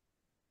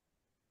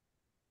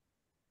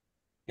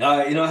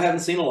 I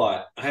haven't seen a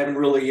lot. I haven't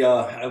really.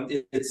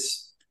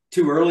 It's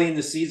too early in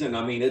the season.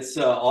 I mean, it's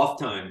off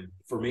time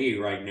for me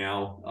right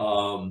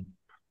now.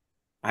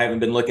 I haven't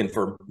been looking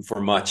for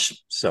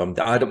much. So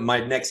my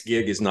next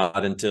gig is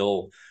not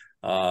until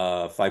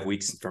 5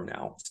 weeks from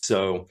now.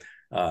 So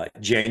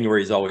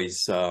January is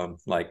always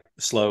like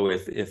slow,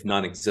 if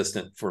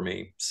non-existent for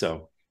me.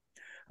 So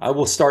I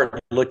will start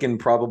looking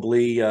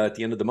probably at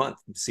the end of the month,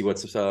 see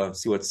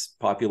what's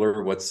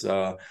popular,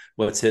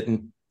 what's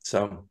hitting.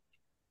 So.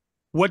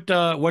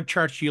 What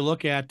charts do you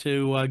look at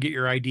to get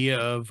your idea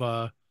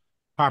of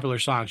popular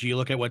songs? Do you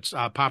look at what's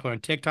popular on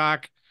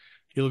TikTok?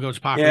 You look at what's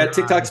popular. Yeah,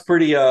 TikTok's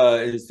pretty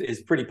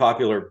is pretty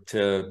popular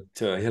to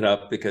hit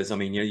up because I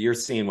mean you're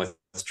seeing what's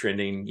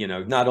trending.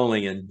 Not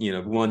only in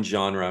one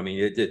genre. I mean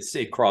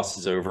it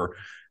crosses over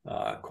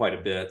quite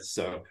a bit.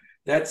 So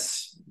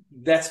that's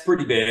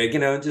pretty big.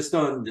 Just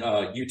on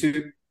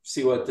YouTube,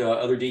 see what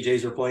other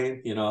DJs are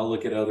playing. I'll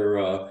look at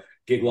other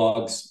gig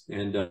logs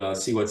and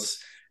see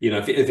what's.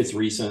 If it's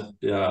recent,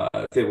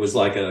 if it was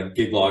like a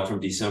gig log from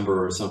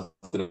December or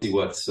something, see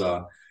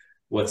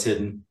what's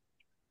hidden.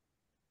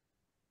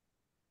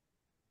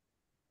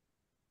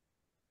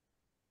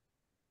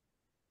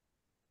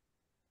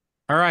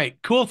 All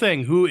right, cool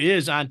thing. Who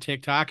is on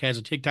TikTok, has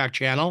a TikTok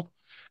channel,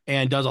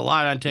 and does a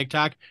lot on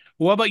TikTok.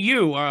 What about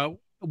you?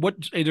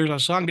 There's a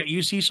song that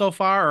you see so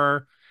far,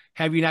 or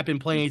have you not been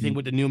playing anything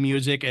with the new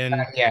music? And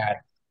not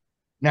yet.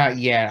 Not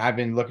yet. I've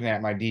been looking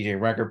at my DJ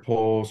record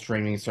pool,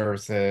 streaming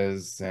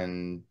services,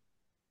 and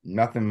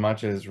nothing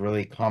much has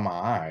really caught my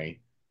eye.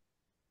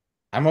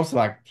 I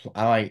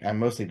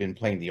mostly been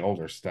playing the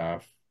older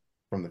stuff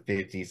from the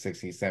 50s,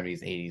 60s,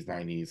 70s, 80s,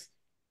 90s,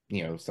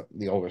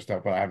 the older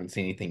stuff, but I haven't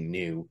seen anything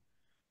new.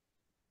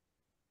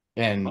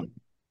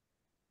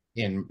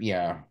 And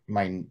yeah,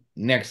 my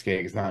next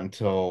gig is not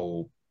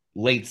until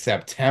late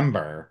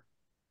September.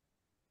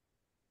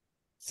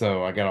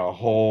 So I got a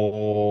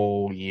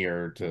whole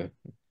year to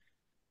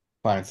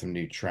find some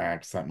new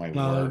tracks that might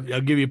work.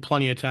 I'll give you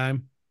plenty of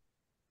time.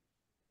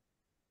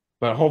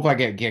 But hopefully I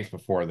get gigs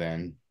before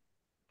then.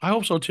 I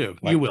hope so too.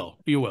 Like, You will.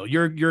 You will.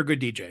 You're a good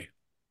DJ.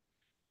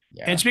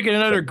 yeah. And speaking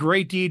of another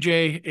great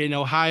DJ in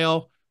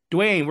Ohio,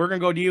 Dwayne, we're gonna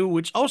go to you,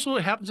 which also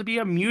happens to be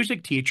a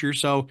music teacher.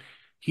 So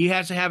he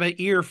has to have an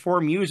ear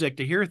for music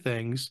to hear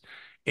things,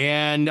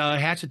 and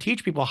has to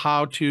teach people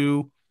how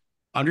to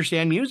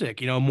understand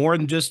music. More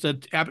than just a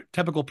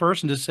typical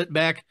person to sit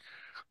back,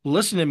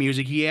 listen to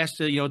music. He has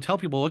to, tell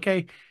people,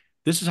 okay,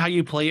 this is how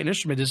you play an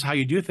instrument. This is how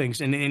you do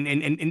things, and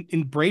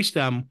embrace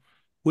them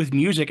with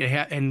music,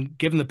 and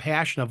give them the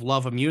passion of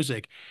love of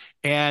music.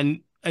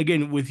 And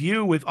again, with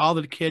you, with all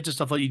the kids and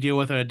stuff that you deal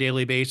with on a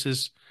daily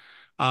basis,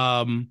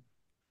 um,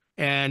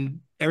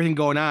 and everything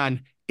going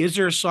on, is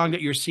there a song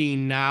that you're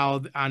seeing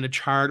now on the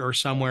chart or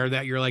somewhere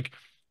that you're like,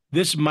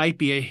 this might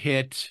be a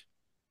hit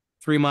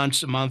 3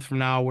 months, a month from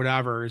now,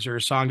 whatever? Is there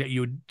a song that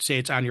you would say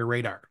it's on your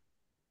radar?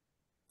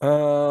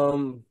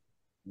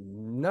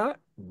 Not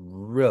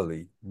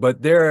really,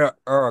 but there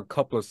are a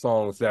couple of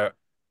songs that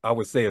I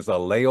would say is a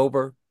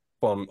layover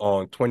from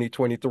on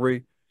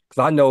 2023.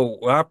 Because I know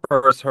when I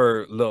first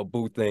heard Lil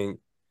Boo thing,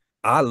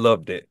 I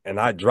loved it and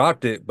I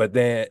dropped it, but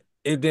then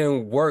it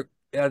didn't work.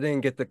 I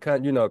didn't get the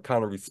kind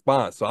of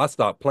response, so I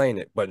stopped playing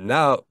it. But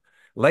now,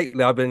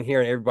 lately, I've been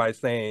hearing everybody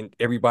saying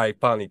everybody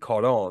finally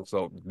caught on,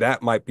 so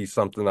that might be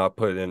something I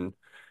put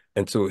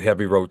into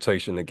heavy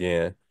rotation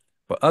again.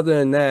 But other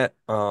than that,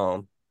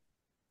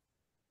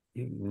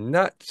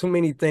 not too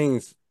many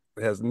things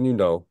has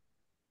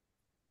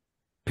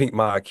piqued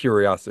my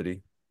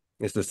curiosity.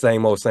 It's the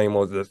same old,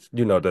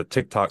 the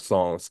TikTok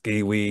songs,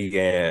 Ski Wee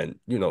and,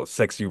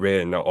 Sexy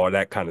Red and all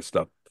that kind of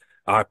stuff.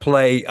 I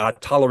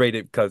tolerate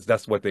it because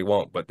that's what they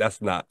want, but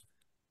that's not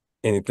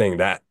anything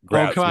that Oh,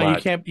 grabs come on.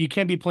 my. You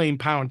can't be playing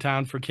Pound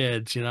Town for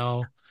kids,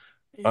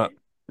 Uh,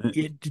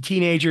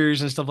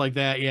 teenagers and stuff like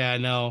that. Yeah,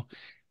 no,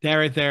 that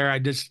right there. I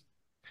just,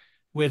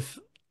 with,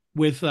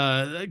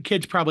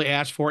 kids probably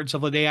ask for it and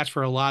stuff like they ask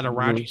for a lot of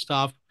raunchy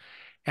stuff.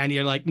 And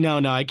you're like, no,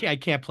 I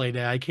can't play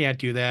that. I can't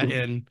do that.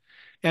 And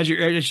as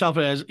yourself,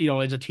 as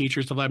as a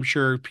teacher, stuff, I'm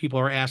sure people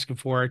are asking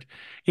for it.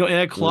 In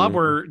a club Mhm.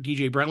 where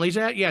DJ Brentley's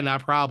at, yeah,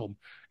 not a problem.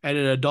 At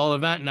an adult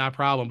event, not a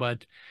problem.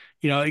 But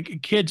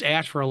kids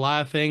ask for a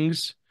lot of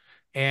things,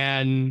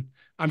 and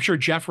I'm sure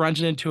Jeff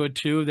runs into it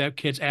too. That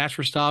kids ask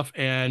for stuff,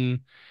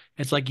 and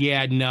it's like,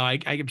 yeah, no,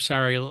 I'm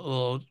sorry,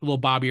 little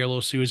Bobby or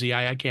little Susie,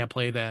 I can't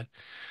play that.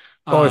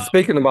 Oh, and Uh,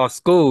 speaking about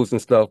schools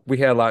and stuff, we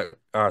had like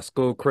our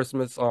school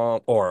Christmas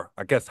or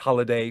I guess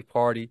holiday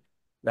party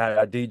that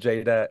I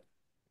DJ'd at,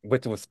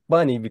 which was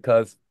funny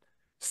because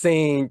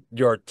seeing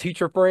your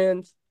teacher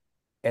friends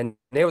and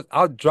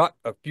I'll drop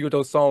a few of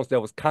those songs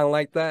that was kind of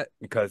like that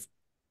because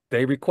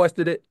they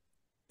requested it.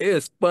 It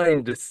is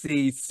funny to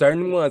see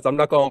certain ones. I'm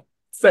not gonna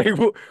say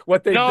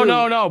what they no, do.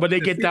 no, no, but they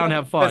To get see down, them,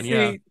 have to fun.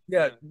 Yeah. see,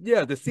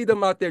 yeah, to see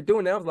them out there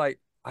doing that. I was like,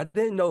 I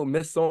didn't know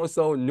Miss So and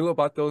So knew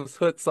about those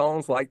hood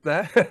songs like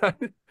that.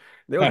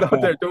 They was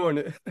out there doing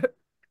it.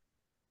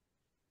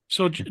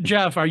 So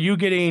Jeff, are you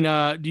getting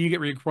do you get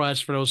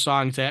requests for those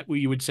songs that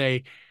you would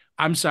say,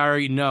 I'm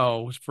sorry,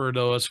 no, for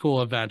those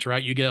school events,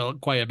 right? You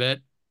get quite a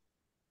bit.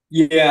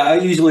 Yeah, I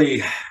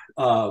usually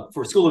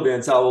for school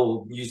events, I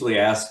will usually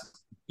ask,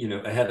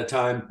 ahead of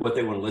time what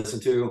they want to listen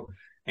to,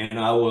 and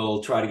I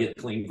will try to get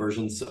clean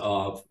versions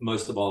of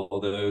most of all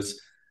of those.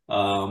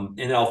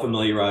 And I'll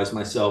familiarize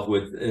myself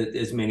with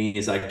as many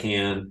as I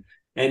can.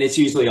 And it's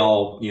usually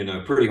all,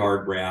 pretty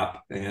hard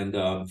rap and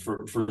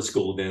for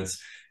school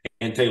events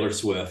and Taylor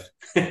Swift,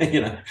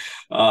 you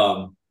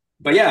know.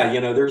 But yeah,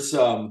 there's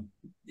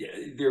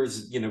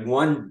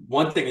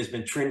one thing has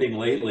been trending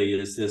lately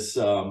is this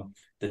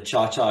the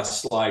Cha Cha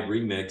Slide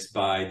remix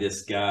by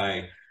this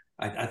guy.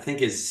 I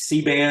think is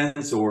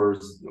C-Bands or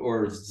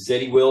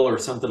Zeddy Will or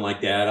something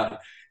like that.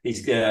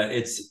 He's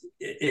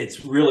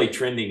it's really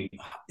trending.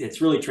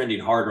 It's really trending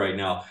hard right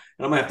now,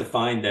 and I'm gonna have to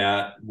find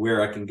that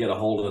where I can get a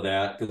hold of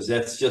that because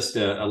that's just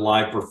a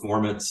live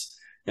performance.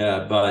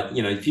 But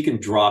if you can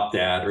drop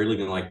that or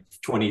even like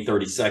 20,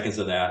 30 seconds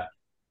of that,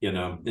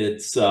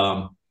 it's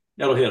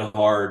that'll hit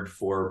hard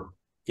for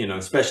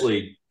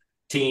especially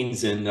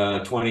teens and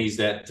 20s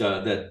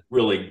that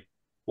really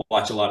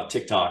watch a lot of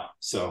TikTok.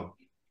 So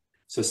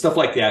stuff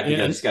like that, you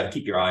Yeah, just got to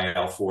keep your eye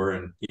out for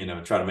and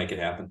try to make it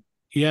happen.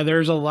 yeah,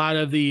 there's a lot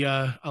of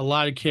a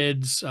lot of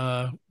kids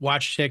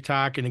watch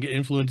TikTok and get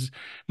influenced.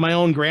 My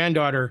own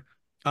granddaughter,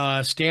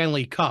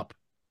 Stanley Cup,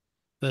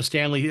 the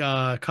Stanley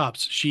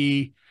Cups.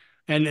 She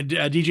and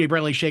DJ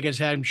Brentley shaking his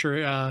head. I'm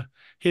sure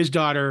his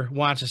daughter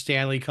wants a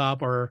Stanley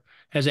Cup or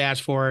has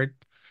asked for it.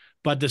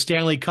 but the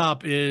Stanley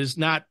Cup is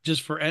not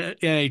just for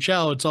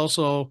NHL. It's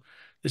also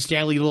the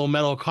Stanley little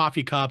metal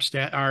coffee cups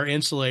that are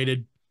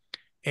insulated.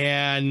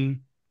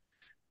 And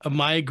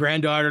my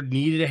granddaughter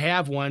needed to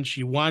have one.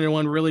 She wanted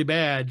one really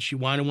bad. She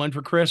wanted one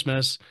for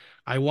Christmas.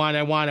 I want.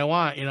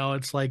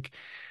 It's like,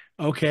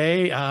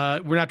 okay,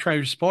 we're not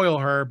trying to spoil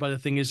her, but the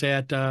thing is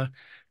that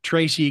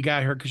Tracy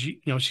got her because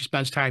she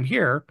spends time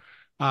here.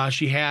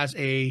 She has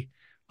a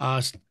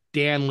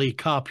Stanley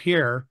Cup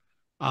here.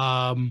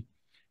 And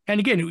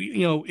again,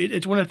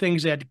 it's one of the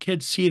things that the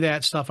kids see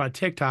that stuff on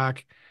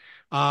TikTok.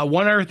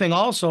 One other thing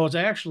also is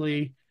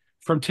actually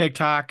from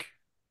TikTok,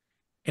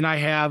 and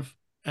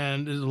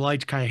the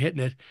light's kind of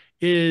hitting it,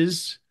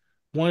 is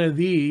one of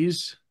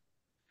these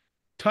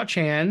touch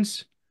hand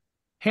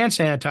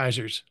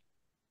sanitizers.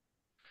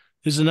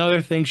 This is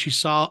another thing she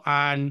saw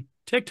on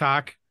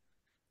TikTok,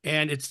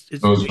 and it's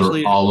Those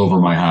are all over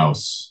my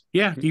house.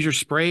 Yeah, these are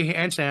spray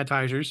hand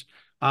sanitizers.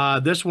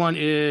 This one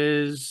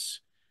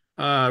is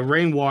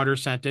rainwater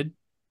scented.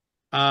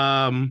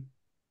 Cool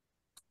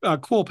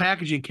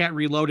packaging. Can't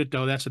reload it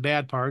though. That's the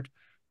bad part.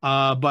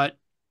 But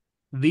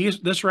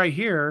this right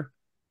here,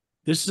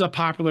 this is a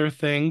popular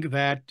thing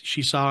that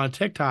she saw on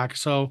TikTok.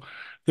 So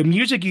the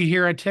music you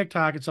hear on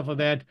TikTok and stuff like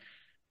that,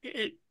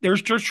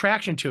 there's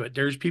traction to it.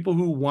 There's people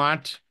who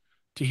want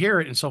to hear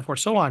it and so forth,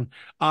 so on.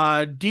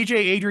 DJ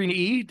Adrian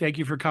E, thank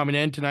you for coming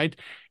in tonight.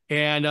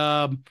 And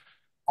I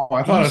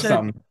thought of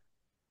something.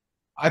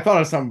 I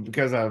thought of something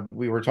because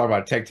we were talking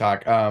about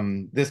TikTok.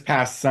 This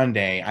past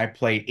Sunday, I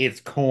played "It's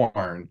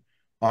Corn"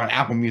 on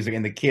Apple Music,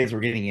 and the kids were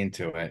getting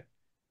into it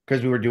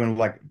because we were doing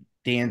like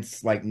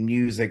dance, like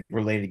music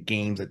related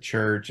games at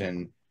church,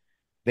 and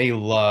they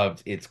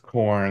loved "It's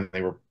Corn."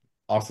 They were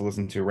also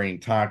listening to Raining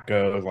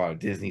Tacos, a lot of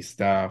Disney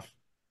stuff.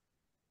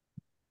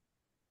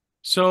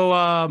 So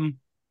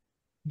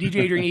DJ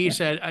Adrian E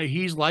said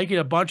he's liking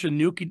a bunch of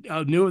new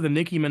of the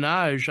Nicki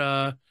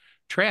Minaj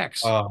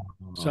tracks. Oh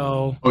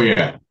It's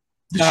yeah.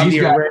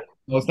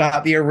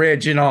 not the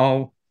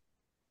original.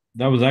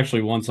 That was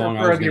actually one song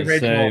I was going to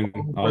say.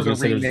 I was going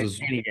to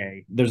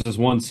say there's this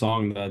one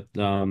song that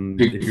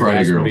Big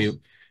Friday Girls.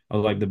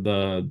 Like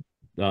the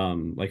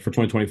like for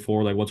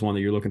 2024, like what's one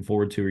that you're looking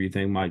forward to or you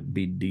think might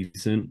be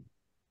decent?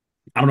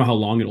 I don't know how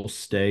long it'll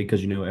stay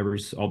because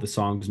all the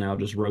songs now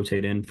just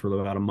rotate in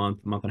for about a month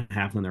and a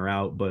half, and they're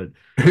out. But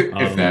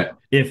if that,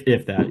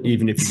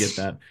 even if you get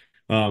that.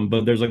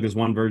 But there's like this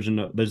one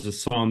version. There's a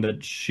song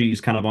that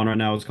she's kind of on right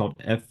now. It's called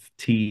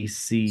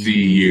FTCU,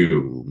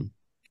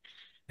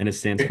 and it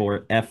stands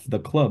for F the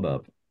Club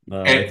Up.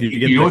 If you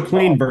get the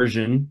clean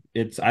version,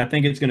 I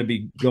think it's going to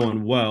be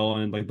going well,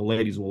 and like the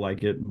ladies will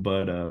like it.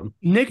 But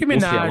Nicki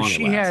Minaj,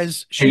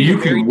 she's a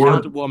very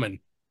talented woman.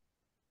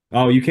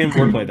 Oh, you can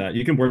wordplay that.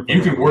 You can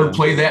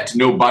wordplay that to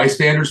No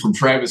Bystanders from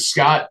Travis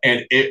Scott,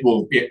 and it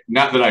will.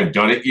 Not that I've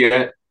done it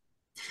yet,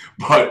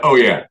 but oh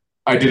yeah,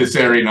 I did it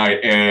Saturday night,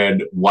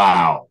 and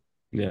wow,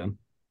 yeah,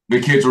 the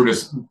kids were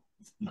just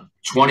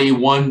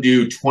 21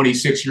 to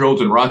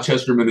 26-year-olds in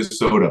Rochester,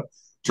 Minnesota.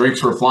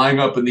 Drinks were flying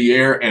up in the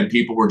air, and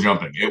people were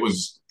jumping. It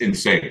was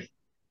insane.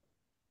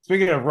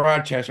 Speaking of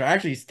Rochester, I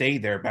actually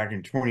stayed there back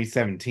in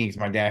 2017.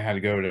 So my dad had to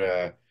go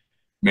to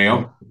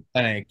Mayo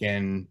clinic,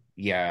 and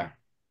yeah.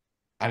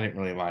 I didn't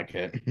really like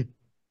it.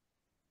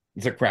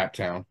 It's a crap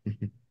town.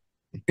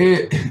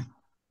 It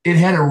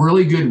had a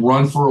really good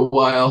run for a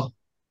while,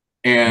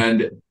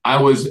 and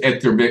I was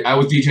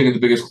DJing at the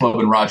biggest club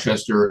in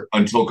Rochester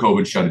until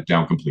COVID shut it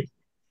down completely.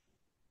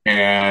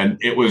 And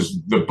it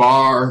was the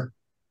bar.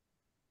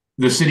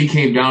 The city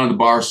came down on the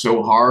bar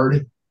so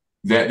hard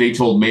that they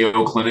told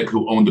Mayo Clinic,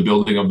 who owned the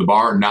building of the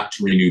bar, not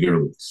to renew their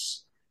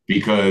lease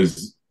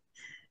because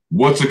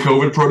what's a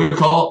COVID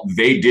protocol?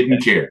 They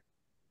didn't care.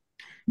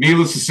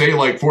 Needless to say,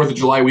 like 4th of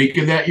July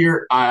weekend that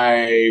year,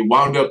 I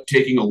wound up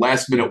taking a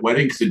last-minute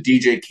wedding because the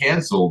DJ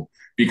canceled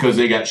because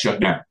they got shut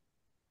down.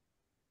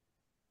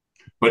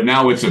 But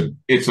now it's a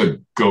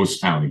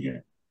ghost town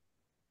again.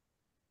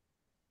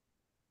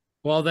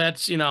 Well,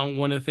 that's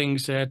one of the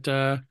things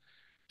that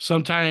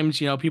sometimes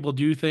people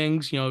do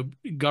things.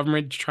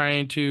 Government's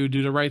trying to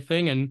do the right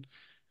thing, and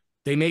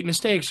they make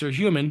mistakes. They're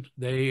human.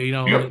 They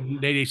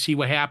they see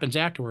what happens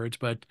afterwards,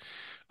 but.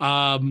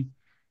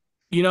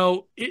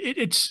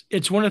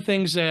 It's one of the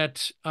things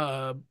that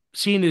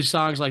seeing these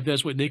songs like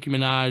this with Nicki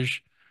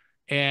Minaj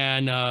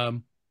and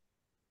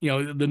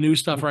the new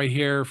stuff right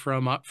here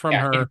from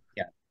her.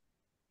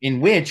 In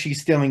which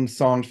she's stealing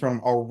songs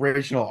from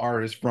original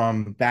artists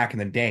from back in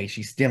the day.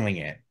 She's stealing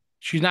it.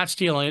 She's not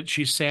stealing it.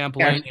 She's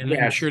sampling, and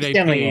I'm sure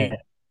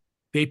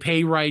they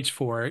pay rights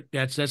for it.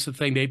 That's the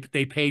thing.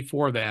 They pay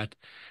for that.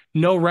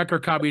 No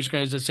record company is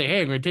going to say,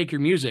 "Hey, I'm going to take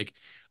your music."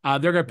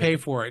 They're going to pay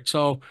for it.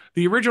 So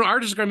the original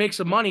artist is going to make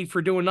some money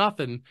for doing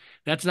nothing.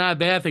 That's not a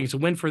bad thing. It's a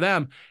win for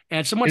them.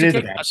 And someone to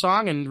take a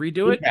song and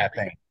redo it. Bad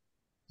thing.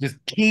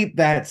 Just keep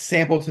that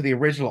sample to the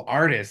original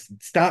artist.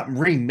 Stop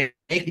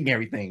remaking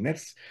everything.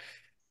 That's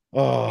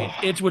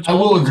it's what's I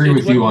will agree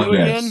with you on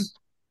this.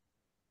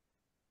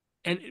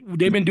 And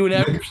they've been doing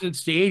that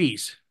since the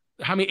 80s.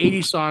 How many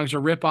 80s songs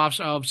are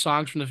ripoffs of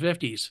songs from the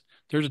 50s?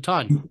 There's a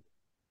ton.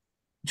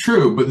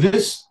 true, but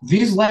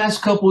these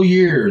last couple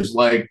years,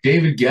 like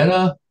David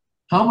Guetta,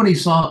 how many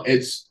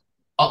songs?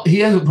 He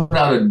hasn't put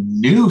out a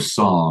new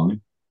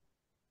song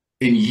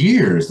in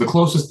years. The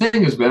closest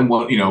thing has been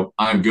what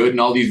I'm Good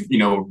and all these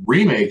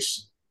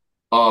remakes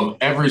of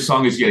every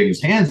song he's getting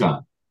his hands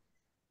on.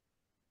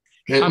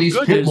 At I'm least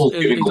Good is Pitbull's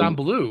is, giving is on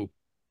Blue.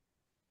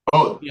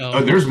 oh, You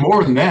know, there's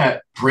more than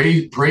that.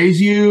 Praise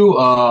you,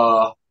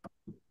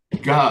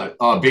 God,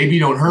 Baby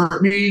Don't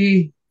Hurt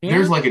Me. yeah.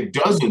 There's like a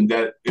dozen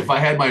that if I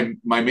had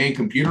my main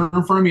computer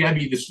in front of me, I'd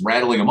be just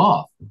rattling them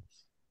off.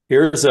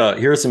 Here's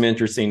some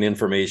interesting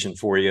information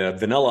for you.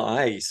 Vanilla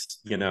Ice,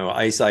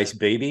 Ice Ice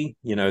Baby,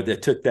 that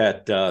took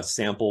that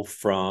sample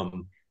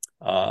from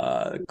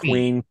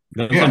Queen.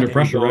 That's Yeah. Under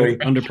Pressure, Joy.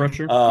 right? Under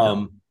Pressure.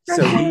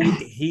 So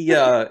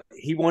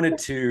he wanted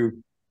to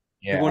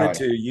Yeah.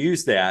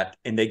 use that,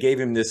 and they gave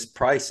him this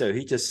price. So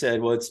he just said,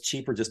 "Well, it's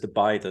cheaper just to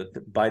buy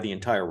the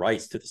entire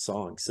rights to the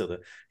song." So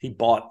he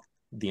bought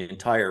the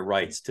entire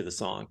rights to the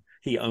song.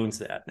 He owns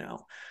that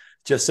now,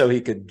 just so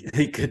he could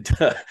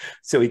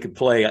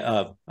play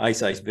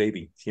Ice Ice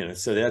Baby.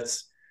 So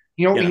that's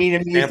We need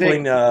a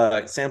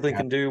music. sampling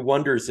can do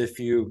wonders if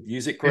you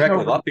use it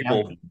correctly. A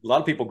lot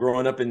of people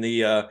growing up in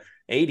the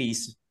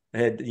 '80s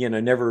had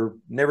never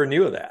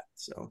knew of that.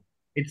 So.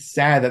 It's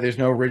sad that there's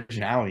no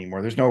originality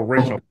anymore. There's no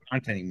original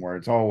content anymore.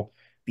 It's all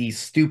these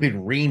stupid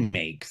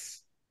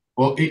remakes.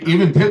 Well,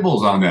 even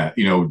Pitbull's on that.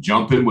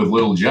 Jumping with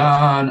Little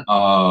John,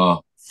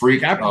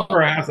 Freak. I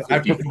prefer I prefer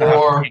the 54.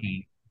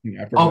 Hurricane.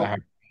 I prefer the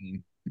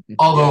Hurricane.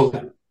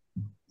 Although,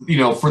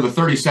 for the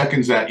 30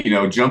 seconds that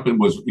Jumping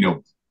was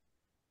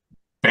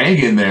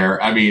banging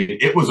there, I mean,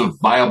 it was a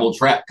viable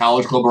track,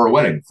 College Club or a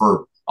Wedding,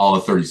 for all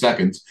of 30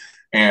 seconds,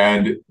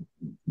 and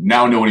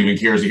now no one even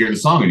cares to hear the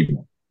song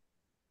anymore.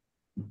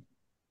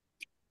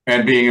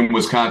 And being in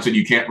Wisconsin,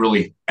 you can't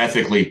really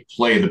ethically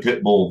play the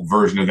Pitbull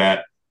version of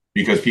that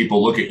because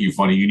people look at you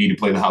funny. You need to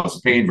play the House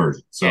of Pain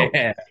version. So,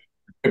 Yeah.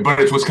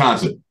 But it's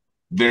Wisconsin.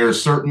 There's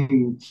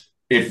certain,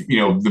 if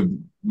the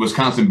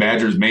Wisconsin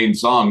Badgers' main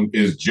song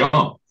is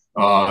Jump,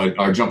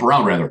 or Jump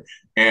Around rather.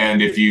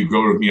 And if you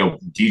go to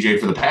DJ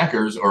for the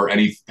Packers or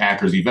any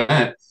Packers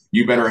event,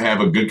 you better have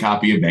a good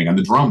copy of Bang on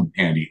the Drum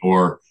handy,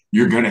 or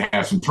you're going to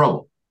have some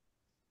trouble.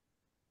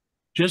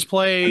 Just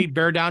play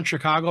Bear Down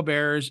Chicago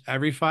Bears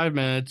every 5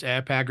 minutes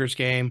at Packers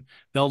game.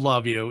 They'll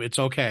love you. It's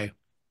okay.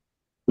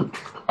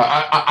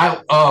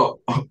 A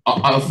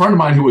friend of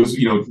mine who was,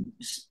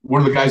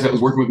 one of the guys that was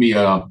working with me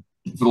for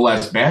the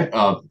last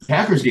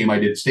Packers game I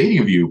did,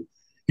 Stadium View.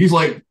 He's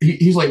like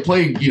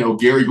playing,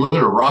 Gary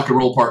Glitter, Rock and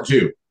Roll Part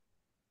 2.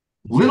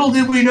 Little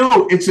did we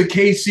know it's a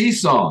KC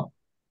song.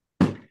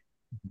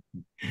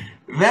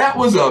 That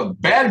was a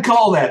bad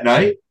call that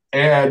night.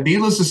 And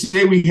needless to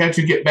say, we had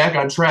to get back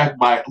on track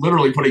by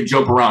literally putting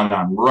Jump Around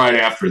on right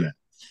after that.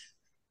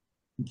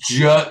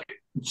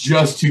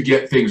 Just to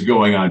get things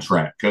going on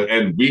track.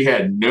 And we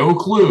had no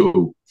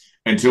clue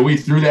until we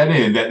threw that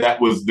in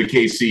that was the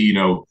KC,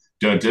 dun,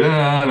 dun,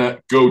 dun, dun,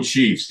 go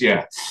Chiefs.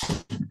 Yeah.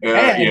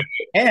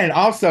 And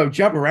also,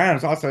 Jump Around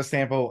is also a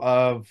sample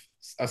of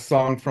a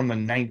song from the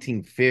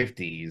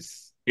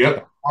 1950s. Yep.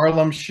 The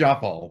Harlem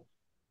Shuffle.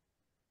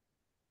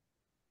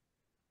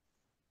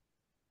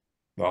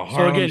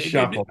 So again,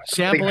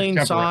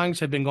 sampling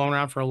songs have been going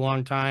around for a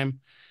long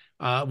time.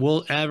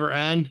 Will it ever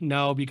end?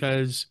 No,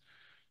 because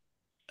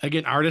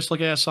again, artists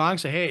look at a song and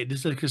say, "Hey,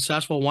 this is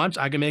successful once.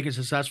 I can make it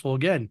successful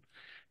again."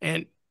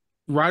 And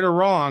right or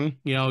wrong,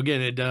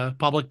 again, the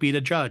public be the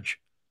judge.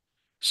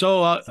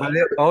 So but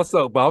I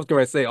was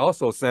going to say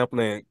also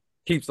sampling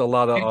keeps a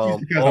lot of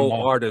old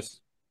artists.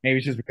 Maybe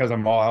it's just because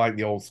I'm old. I like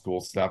the old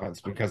school stuff.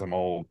 It's because I'm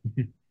old.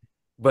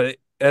 But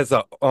as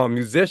a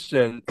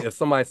musician, if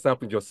somebody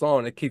samples your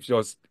song, it keeps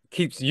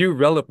you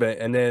relevant,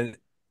 and then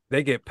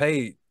they get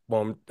paid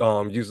from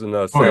using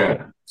a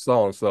song.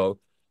 So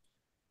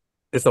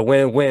it's a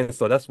win-win.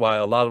 So that's why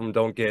a lot of them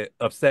don't get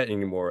upset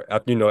anymore.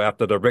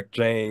 After the Rick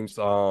James,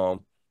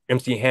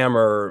 MC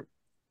Hammer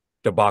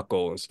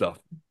debacle and stuff.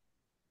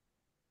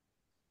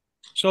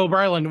 So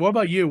Brylan, what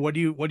about you? What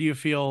do you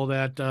feel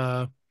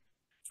that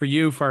for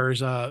you, far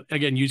as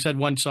again, you said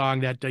one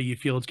song that you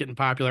feel is getting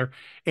popular.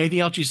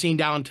 Anything else you've seen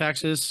down in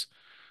Texas?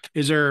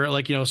 Is there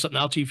something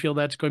else you feel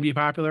that's going to be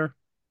popular?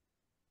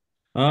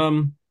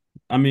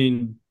 I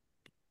mean,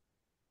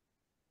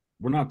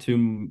 we're not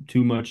too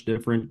much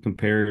different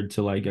compared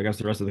to I guess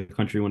the rest of the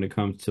country when it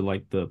comes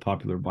to the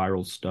popular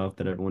viral stuff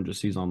that everyone just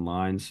sees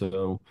online.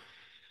 So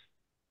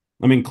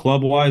I mean,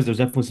 club wise, there's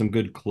definitely some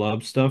good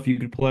club stuff you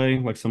could play,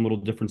 like some little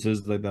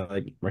differences like that,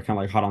 kind of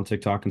like hot on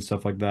TikTok and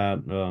stuff like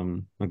that.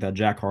 Like that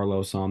Jack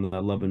Harlow song,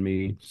 that "Lovin'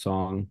 Me"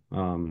 song,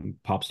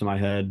 pops to my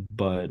head.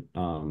 But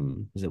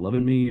is it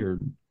 "Lovin' Me" or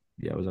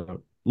was that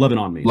 "Lovin'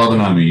 on Me"?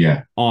 "Lovin' on Me,"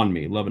 yeah, "On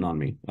Me," "Lovin' on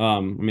Me."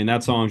 I mean,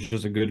 that song's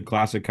just a good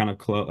classic kind of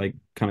clubby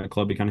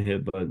kind of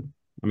hit, but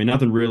I mean,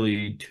 nothing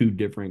really too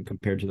different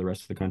compared to the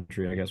rest of the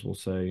country, I guess we'll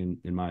say,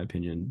 in my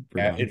opinion.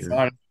 Yeah, it's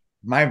on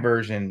my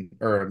version,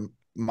 or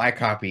my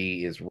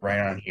copy is right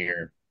on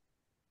here.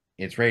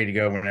 It's ready to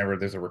go whenever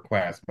there's a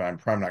request, but I'm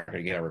probably not going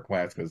to get a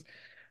request because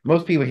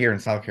most people here in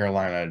South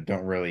Carolina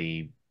don't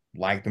really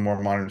like the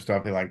more modern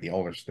stuff. They like the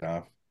older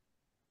stuff.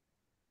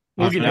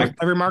 Well, again, Awesome.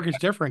 every market's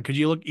different because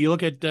you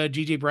look at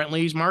GJ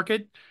Brentley's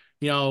market.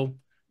 You know,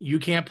 you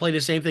can't play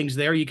the same things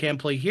there. You can't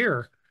play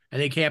here,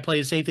 and they can't play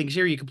the same things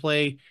here. You can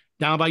play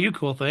down by you,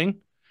 cool thing,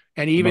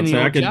 and I'm about even to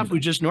say I Jeff, could.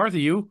 who's just north of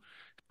you,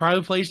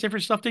 probably plays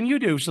different stuff than you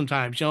do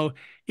sometimes.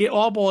 It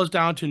all boils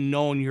down to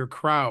knowing your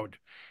crowd,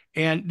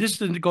 and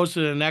goes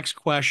to the next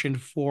question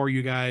for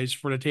you guys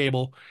for the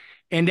table,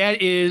 and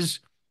that is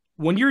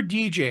when you're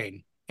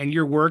DJing and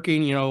you're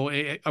working,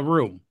 a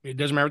room. It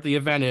doesn't matter what the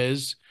event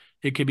is.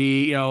 It could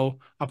be, a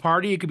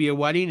party, it could be a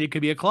wedding, it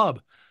could be a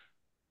club.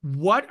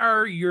 What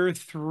are your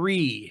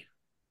three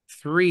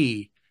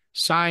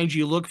signs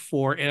you look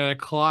for in a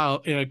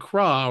crowd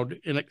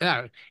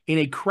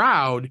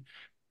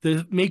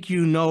to make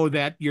you know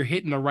that you're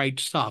hitting the right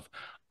stuff,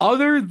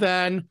 other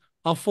than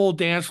a full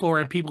dance floor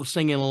and people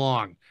singing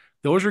along?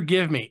 Those are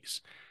give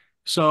me's.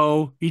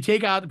 So you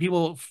take out the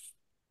people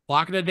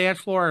blocking the dance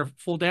floor or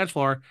full dance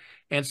floor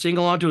and sing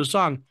along to a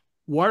song.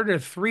 What are the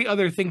three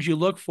other things you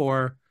look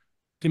for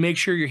to make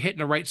sure you're hitting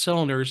the right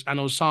cylinders on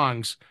those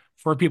songs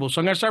for people? So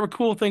I'm going to start with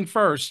Cool Thing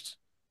first.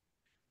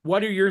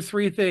 What are your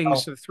three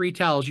things, Oh, the three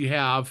tells you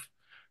have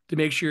to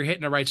make sure you're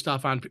hitting the right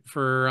stuff on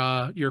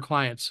for your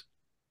clients?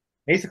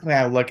 basically,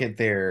 I look at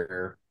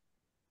their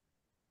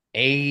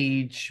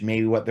age,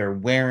 maybe what they're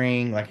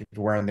wearing, like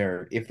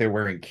if they're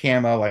wearing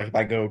camo, like if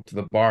I go to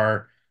the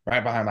bar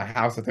right behind my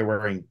house, if they're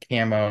wearing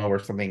camo or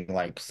something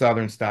like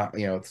Southern style,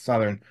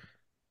 Southern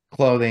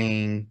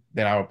clothing,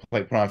 then I would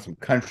put on some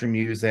country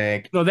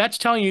music. No, that's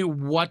telling you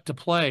what to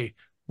play.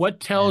 What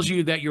tells And,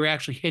 you that you're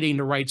actually hitting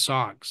the right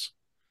songs?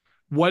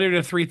 What are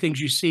the three things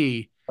you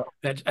see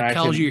that and I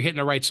tells you should you're hitting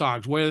the right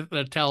songs? What are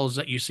the tells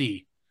that you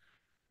see?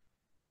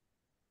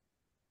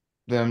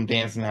 them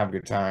dance and have a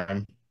good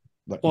time.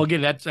 But Well,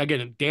 again, that's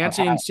again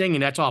dancing, singing.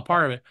 That's all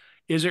part of it.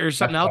 Is there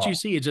something that's else you all.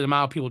 see? Is it the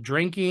amount of people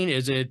drinking?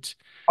 Is it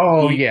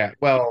Oh the yeah.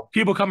 Well,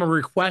 people coming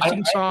I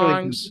requesting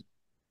really songs?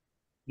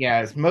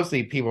 yeah, it's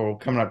mostly people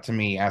coming up to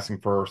me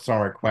asking for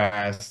song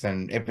requests,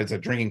 and if it's a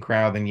drinking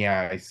crowd, then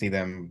yeah, I see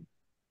them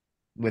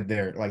with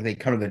their like they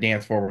come to the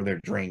dance floor with their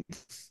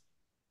drinks.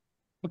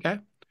 Okay.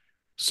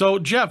 So,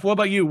 Jeff, what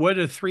about you? What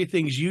are the three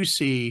things you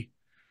see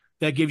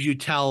that gives you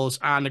tells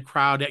on the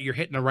crowd that you're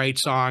hitting the right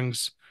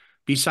songs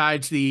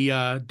besides the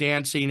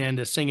dancing and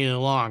the singing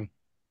along?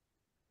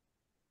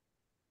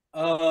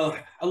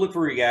 I look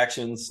for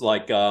reactions.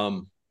 Like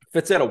if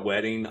it's at a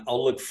wedding,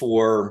 I'll look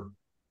for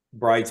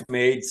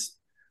bridesmaids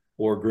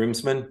or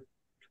groomsmen.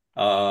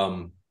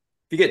 If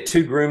you get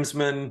two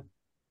groomsmen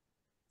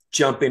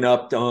jumping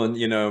up on,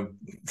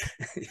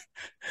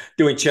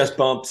 doing chest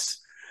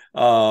bumps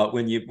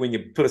when you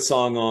put a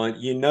song on,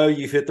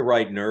 you've hit the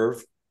right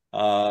nerve.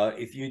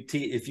 If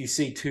you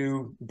see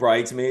two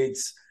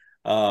bridesmaids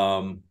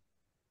um,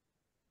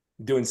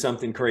 doing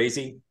something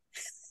crazy,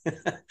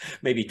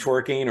 maybe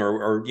twerking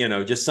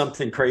or just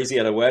something crazy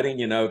at a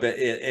wedding,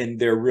 and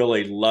they're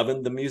really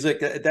loving the music,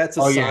 that's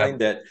a Oh yeah, sign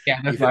that yeah,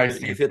 that's what I see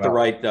as well.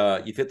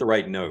 you've hit the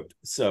right note.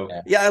 So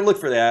Yeah. yeah, I look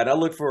for that. I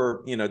look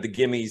for the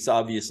gimmies,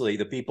 obviously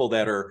the people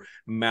that are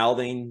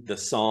mouthing the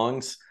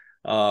songs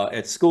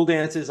at school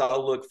dances.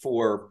 I'll look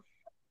for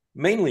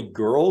mainly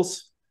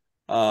girls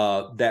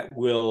that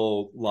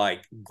will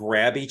like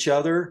grab each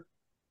other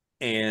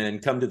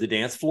and come to the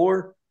dance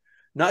floor.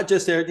 Not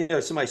just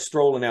there, somebody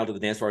strolling out to the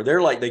dance floor.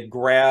 They're like, they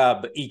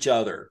grab each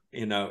other,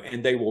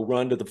 and they will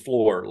run to the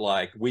floor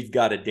like, we've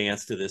got to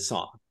dance to this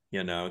song.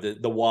 The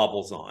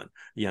wobble's on,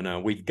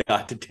 we've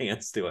got to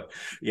dance to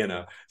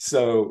it,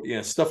 So,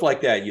 stuff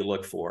like that you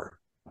look for.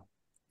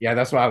 Yeah,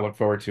 that's what I look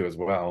forward to as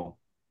well.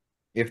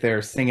 If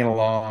they're singing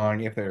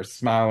along, if they're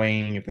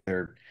smiling,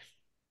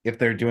 if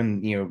they're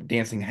doing,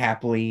 dancing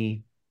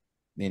happily,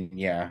 then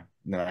yeah,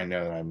 then I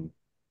know that I'm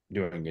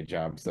doing a good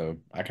job. So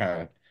I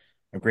kind of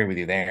agree with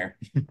you there.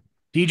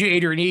 DJ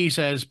Adrian E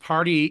says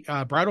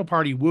bridal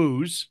party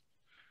woos,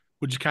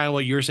 which is kind of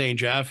what you're saying,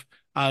 Jeff.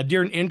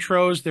 During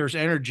intros, there's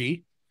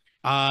energy.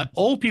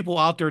 Old people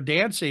out there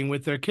dancing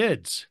with their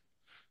kids.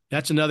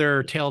 That's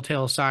another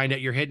telltale sign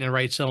that you're hitting the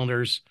right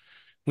cylinders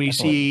when you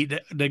Definitely.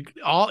 see the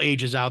all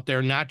ages out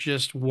there, not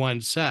just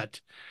one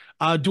set.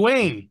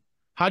 Dwayne,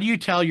 how do you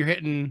tell you're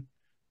hitting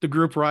the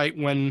group right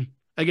when,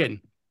 again,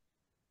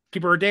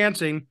 people are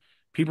dancing,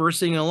 people are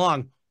singing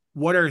along?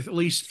 What are at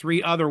least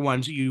three other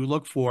ones that you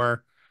look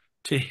for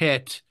to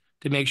hit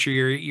to make sure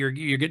you're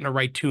getting the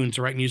right tunes,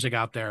 the right music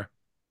out there?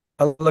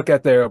 I look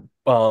at their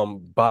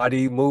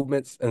body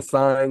movements and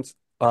signs.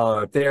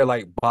 If they're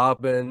like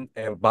bobbing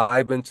and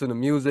vibing to the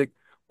music,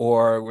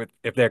 or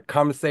if they're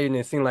conversating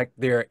and seem like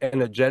they're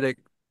energetic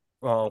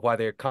while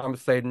they're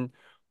conversating,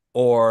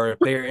 or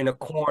if they're in a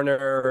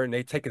corner and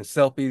they taking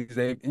selfies,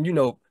 they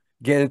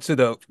get into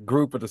the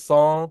group of the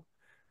song.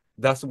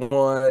 That's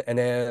one. And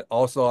then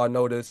also I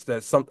noticed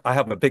that I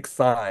have a big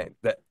sign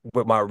that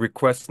with my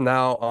request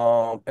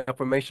now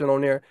information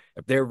on there.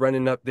 If they're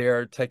running up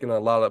there taking a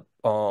lot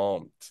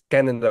of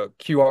scanning the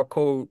QR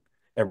code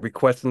and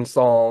requesting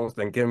songs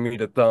and giving me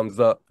the thumbs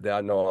up, that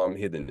I know I'm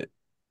hitting it.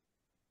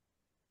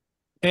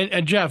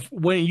 And Jeff,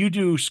 when you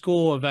do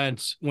school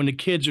events, when the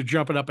kids are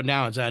jumping up and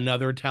down, is that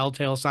another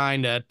telltale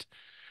sign that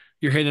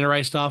you're hitting the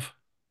right stuff?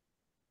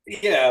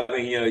 Yeah, I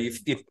mean,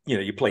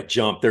 you play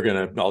jump, they're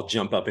gonna all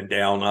jump up and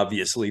down,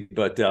 obviously.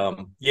 But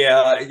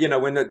yeah,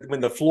 when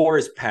the floor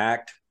is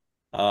packed,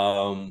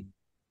 um,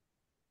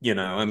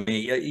 I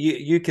mean,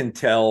 you can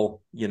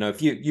tell,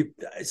 if you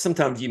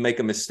sometimes you make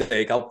a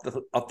mistake. I'll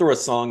throw a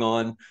song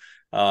on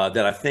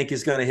that I think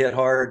is going to hit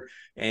hard,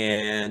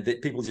 and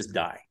that people just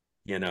die.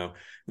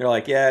 They're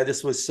like, yeah,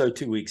 this was so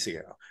 2 weeks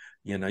ago.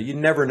 You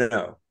never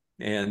know.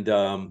 And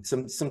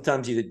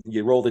sometimes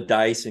you roll the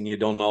dice and you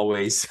don't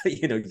always,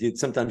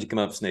 sometimes you come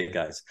up snake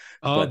eyes.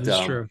 Oh, But this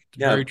is true.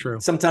 yeah, Very true.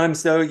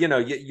 sometimes though,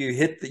 you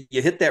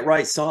hit that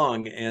right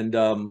song, and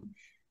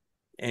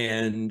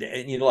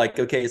like,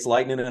 okay, it's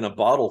lightning in a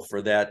bottle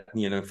for that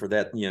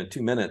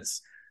 2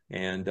 minutes.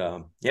 And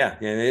yeah,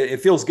 and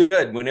it feels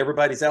good when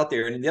everybody's out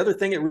there. And the other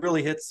thing it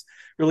really hits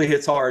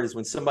hard is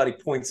when somebody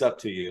points up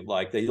to you,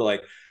 like they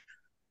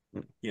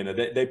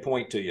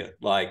point to you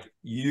like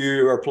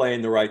you are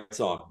playing the right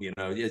song.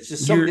 It's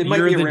just it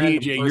might be a the random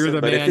DJ, person, you're the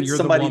but if man, it's you're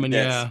the somebody woman,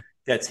 yeah.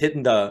 that's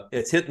hitting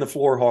the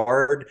floor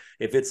hard,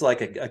 if it's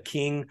like a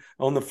king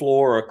on the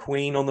floor or a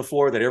queen on the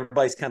floor that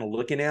everybody's kind of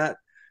looking at,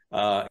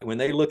 when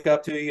they look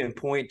up to you and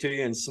point to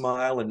you and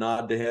smile and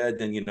nod the head,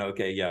 then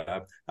okay, yeah,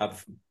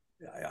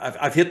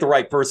 I've hit the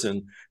right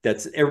person.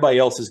 That's everybody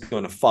else is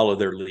going to follow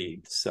their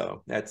lead.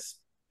 So that's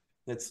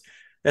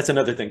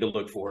another thing to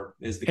look for,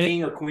 is the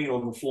king or queen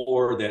on the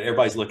floor that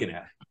everybody's looking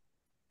at.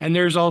 And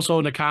there's also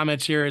in the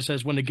comments here, it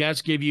says when the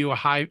guests give you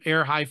a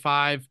air high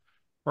five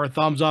or a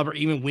thumbs up or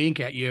even wink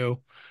at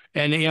you.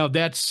 And,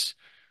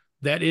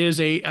 that is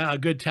a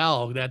good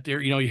tell that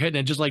they're, you're hitting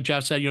it. Just like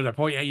Jeff said, they're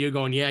pointing at you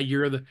going, yeah,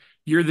 you're the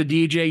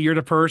DJ, you're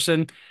the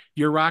person,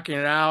 you're rocking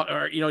it out.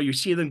 Or, you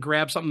see them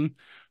grab something.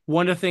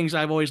 One of the things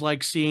I've always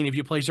liked seeing, if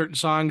you play certain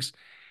songs,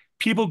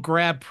 people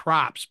grab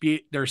props, be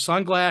it their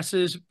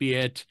sunglasses, be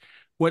it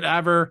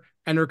whatever,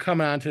 and they're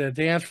coming onto the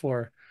dance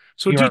floor.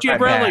 So DJ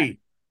Bradley,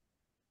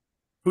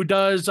 who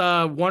does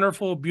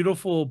wonderful,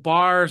 beautiful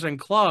bars and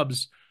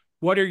clubs,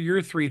 what are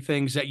your three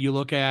things that you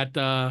look at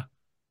to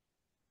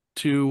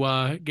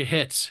get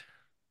hits?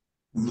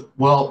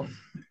 Well,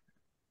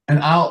 and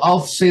I'll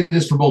say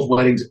this for both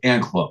weddings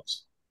and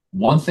clubs.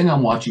 One thing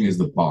I'm watching is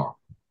the bar.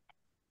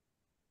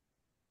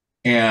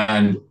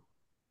 And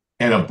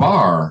at a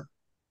bar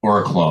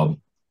or a club,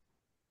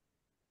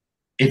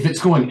 if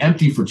it's going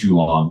empty for too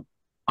long,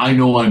 I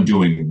know I'm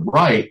doing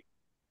right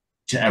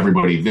to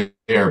everybody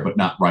there, but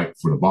not right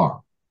for the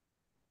bar.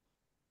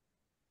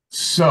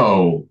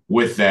 So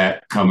with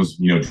that comes,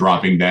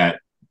 dropping that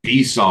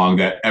B song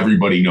that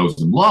everybody knows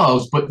and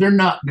loves, but they're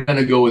not going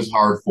to go as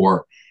hard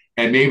for,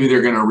 and maybe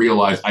they're going to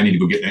realize I need to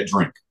go get that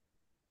drink.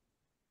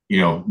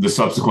 The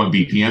subsequent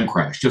BPM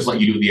crash, just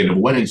like you do at the end of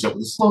a wedding set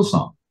with a slow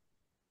song.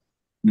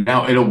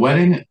 Now at a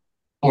wedding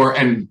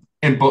at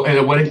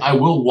a wedding, I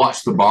will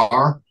watch the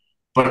bar,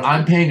 but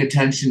I'm paying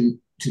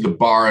attention to the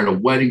bar at a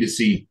wedding to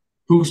see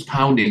who's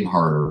pounding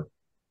harder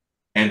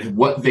and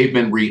what they've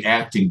been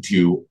reacting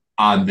to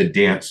on the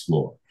dance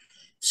floor.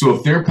 So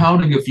if they're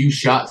pounding a few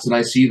shots and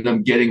I see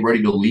them getting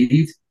ready to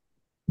leave,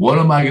 what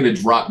am I going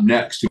to drop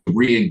next to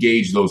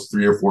re-engage those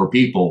 3 or 4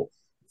 people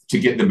to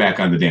get them back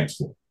on the dance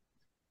floor?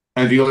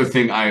 And the other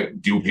thing I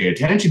do pay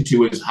attention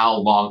to is how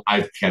long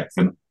I've kept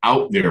them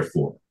out there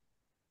for.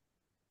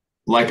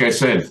 Like I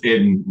said,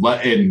 in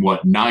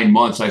 9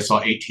 months, I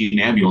saw 18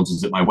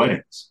 ambulances at my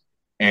weddings,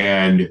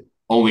 and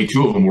only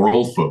 2 of them were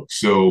old folks.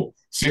 So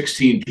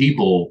 16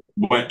 people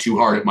went too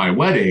hard at my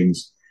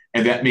weddings,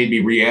 and that made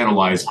me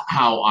reanalyze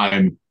how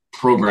I'm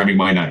programming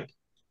my night.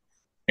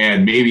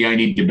 And maybe I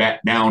need to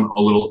back down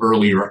a little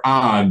earlier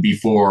on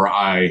before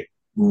I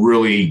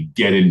really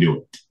get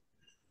into it.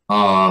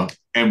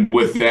 And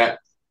with that,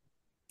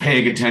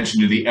 paying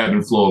attention to the ebb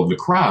and flow of the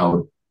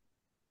crowd,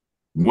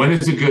 when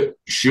is it good?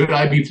 Should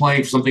I be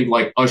playing something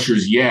like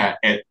Usher's Yeah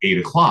at 8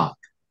 o'clock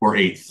or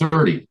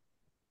 8:30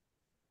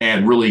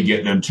 and really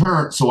get them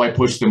turned? So I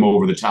push them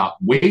over the top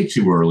way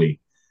too early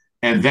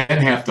and then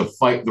have to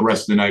fight the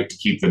rest of the night to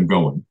keep them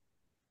going.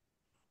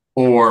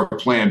 Or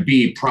plan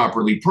B,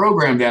 properly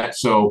program that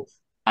so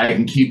I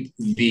can keep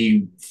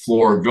the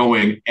floor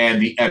going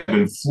and the ebb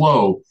and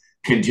flow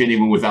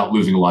continuing without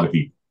losing a lot of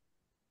people.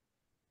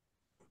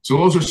 So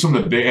those are some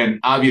of the big, and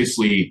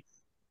obviously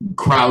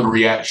crowd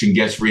reaction,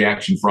 guest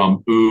reaction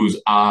from oohs,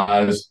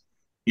 ahs,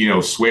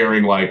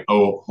 swearing like,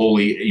 oh,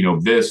 holy,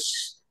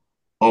 this,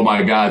 oh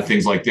my God,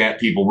 things like that,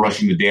 people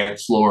rushing the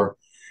dance floor.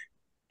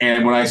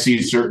 And when I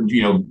see certain,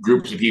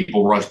 groups of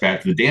people rush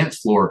back to the dance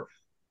floor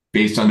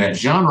based on that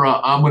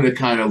genre, I'm going to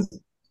kind of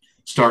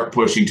start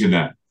pushing to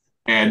that.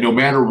 And no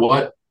matter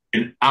what,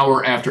 an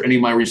hour after any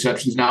of my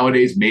receptions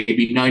nowadays,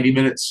 maybe 90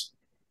 minutes,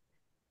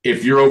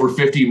 if you're over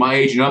 50, my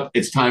age and up,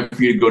 it's time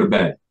for you to go to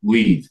bed.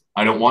 Leave.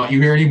 I don't want you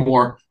here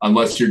anymore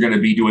unless you're going to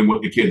be doing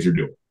what the kids are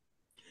doing.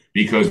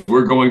 Because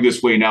we're going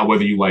this way now,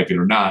 whether you like it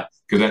or not,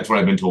 because that's what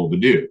I've been told to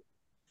do.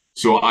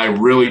 So I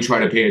really try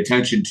to pay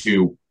attention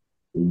to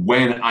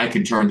when I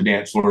can turn the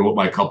dance floor to what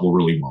my couple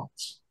really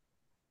wants.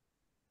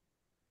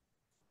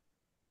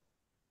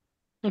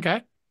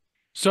 Okay.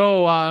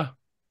 So, how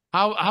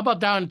about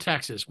down in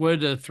Texas? What are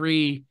the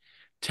three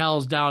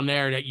tells down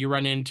there that you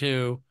run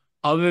into,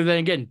 other than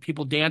again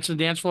people dancing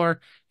the dance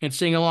floor and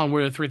singing along?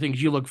 What are the three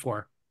things you look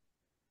for?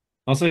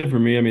 I'll say for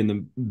me, I mean,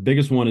 the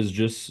biggest one is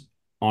just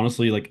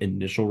honestly like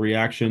initial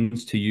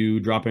reactions to you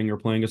dropping or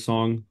playing a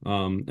song.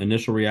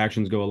 Initial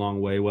reactions go a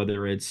long way,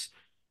 whether it's,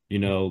 you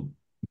know,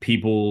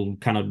 people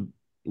kind of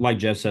like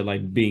Jeff said,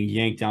 like being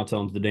yanked out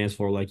onto the dance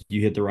floor, like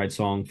you hit the right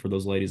song for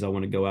those ladies. I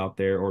want to go out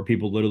there, or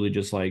people literally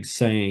just like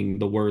saying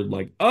the word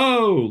like,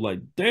 oh, like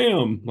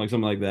damn, like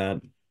something like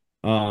that.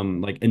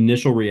 Like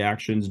initial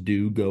reactions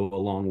do go a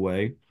long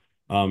way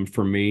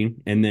for me.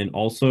 And then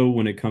also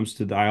when it comes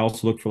to I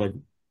also look for like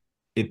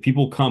if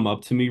people come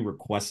up to me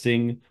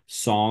requesting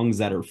songs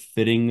that are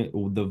fitting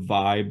the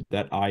vibe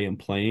that I am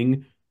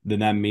playing, then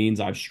that means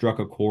I've struck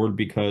a chord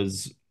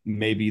because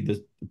maybe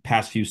the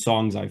past few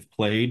songs I've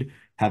played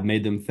have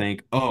made them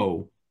think,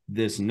 oh,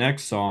 this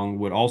next song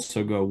would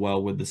also go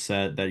well with the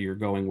set that you're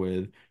going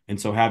with. And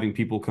so having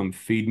people come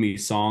feed me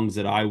songs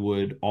that I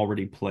would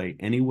already play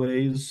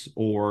anyways,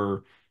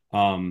 or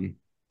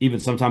even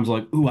sometimes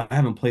like, ooh, I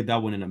haven't played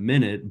that one in a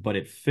minute, but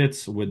it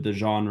fits with the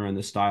genre and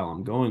the style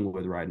I'm going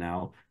with right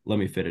now. Let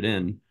me fit it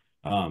in.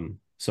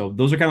 So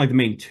those are kind of like the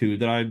main two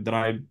that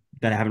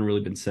haven't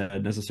really been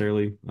said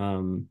necessarily,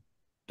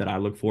 that I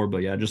look for.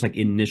 But yeah, just like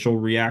initial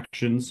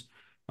reactions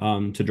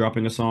to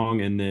dropping a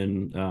song, and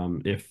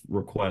then if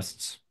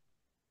requests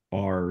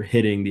are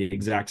hitting the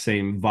exact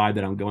same vibe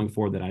that I'm going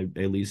for, that I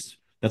at least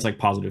that's like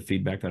positive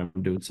feedback that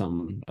I'm doing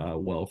something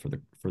well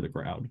for the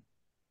crowd.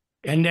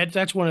 And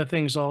that's one of the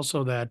things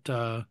also that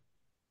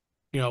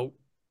you know,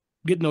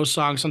 getting those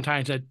songs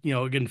sometimes that,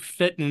 again,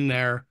 fit in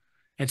there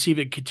and see if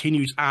it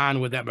continues on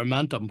with that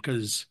momentum.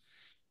 Because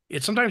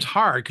it's sometimes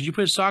hard because you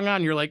put a song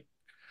on, you're like,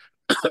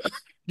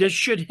 this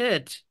should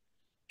hit.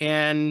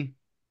 And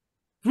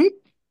whoop,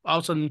 all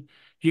of a sudden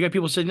you got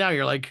people sitting down,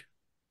 you're like,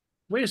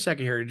 wait a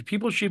second here.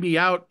 People should be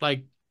out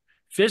like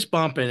fist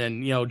bumping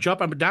and,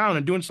 jumping up and down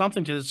and doing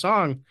something to the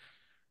song.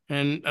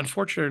 And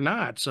unfortunately, they're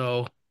not.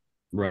 So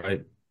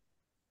Right.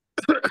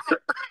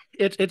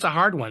 it's a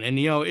hard one. And,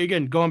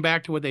 again, going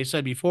back to what they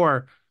said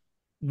before,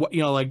 what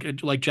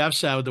like Jeff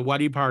said with the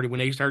wedding party, when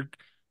they start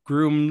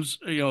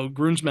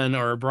groomsmen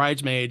or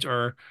bridesmaids,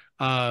 or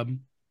when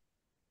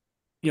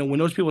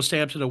those people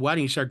stay up to the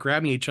wedding, start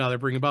grabbing each other,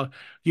 bringing about.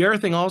 The other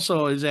thing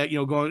also is that,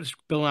 going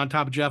building on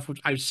top of Jeff, which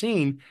I've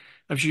seen,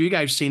 I'm sure you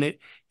guys have seen it,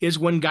 is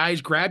when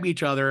guys grab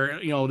each other,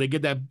 they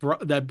get that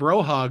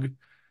bro hug,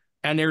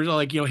 and they're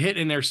like,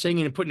 hitting, they're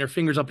singing and putting their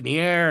fingers up in the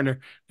air, and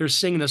they're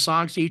singing the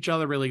songs to each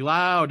other really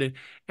loud,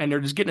 and they're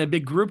just getting a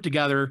big group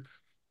together.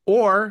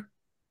 Or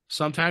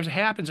sometimes it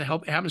happens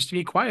to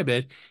me quite a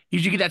bit.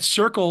 You get that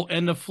circle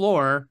in the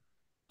floor,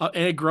 and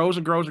it grows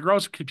and grows and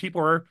grows because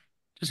people are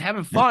just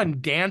having fun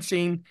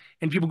dancing,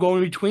 and people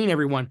going in between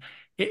everyone.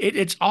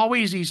 It's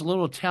always these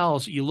little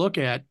tells that you look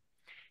at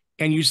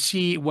and you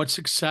see what's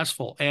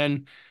successful.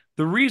 And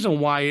the reason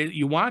why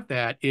you want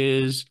that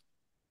is,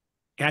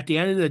 at the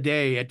end of the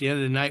day, at the end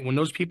of the night, when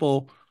those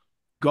people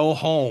go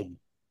home,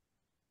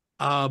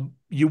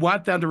 you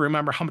want them to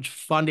remember how much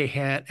fun they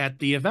had at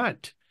the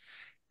event.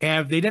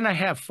 And if they didn't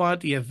have fun at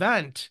the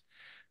event,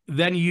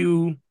 then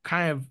you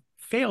kind of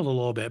failed a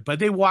little bit. But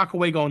they walk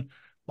away going,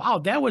 wow,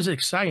 that was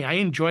exciting. I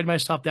enjoyed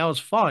myself. That was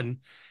fun.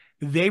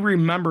 They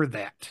remember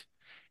that.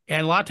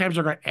 And a lot of times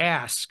they're going to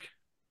ask,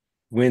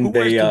 who when was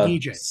they the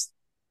DJ?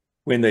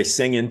 when they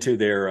sing into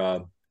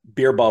their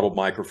beer bottle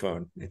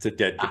microphone, it's a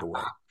dead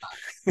giveaway.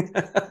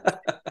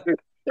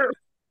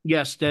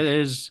 Yes, that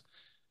is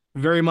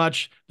very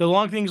much the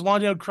long things.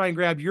 Long they'll try and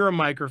grab your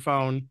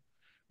microphone,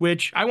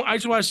 which I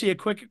just want to see a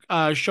quick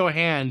show of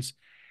hands.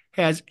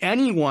 Has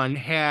anyone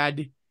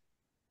had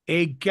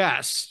a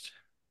guest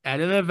at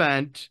an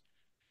event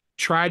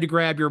try to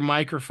grab your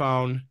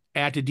microphone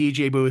at the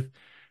DJ booth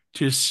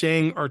to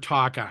sing or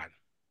talk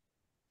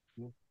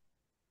on?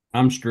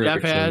 I'm Jeff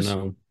strict, so has.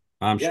 no.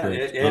 I'm Yeah,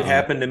 strict. it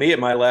happened to me at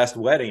my last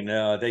wedding.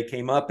 They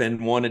came up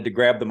and wanted to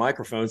grab the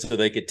microphone so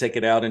they could take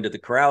it out into the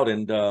crowd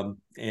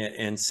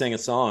and sing a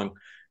song.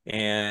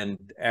 And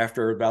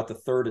after about the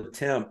third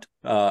attempt,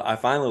 I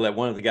finally let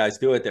one of the guys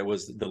do it that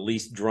was the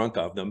least drunk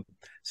of them.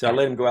 So I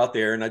let him go out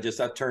there, and I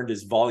turned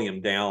his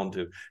volume down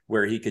to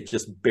where he could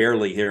just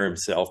barely hear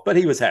himself, but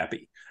he was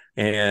happy,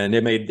 and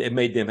it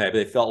made them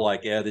happy. They felt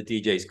like, yeah, the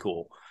DJ's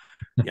cool,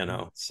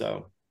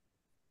 So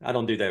I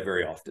don't do that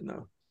very often,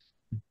 though.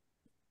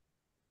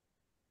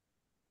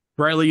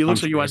 Riley, you I'm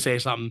look like you want to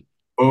strict. say something.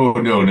 Oh,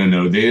 no.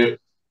 The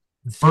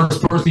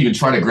first person even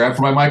try to grab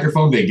for my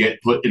microphone, they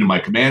get put into my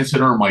command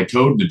center or my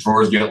tote, and the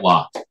drawers get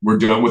locked. We're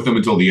done with them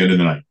until the end of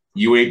the night.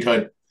 You ain't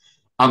touch.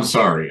 I'm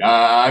sorry.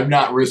 I'm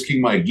not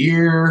risking my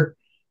gear,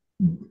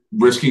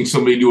 risking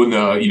somebody doing the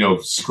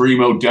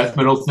screamo death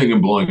metal thing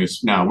and blowing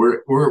us. Now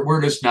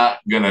we're just not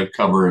gonna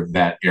cover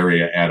that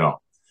area at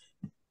all.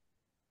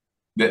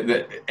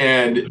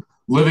 And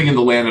living in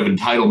the land of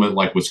entitlement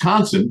like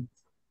Wisconsin,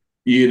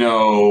 you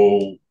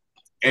know,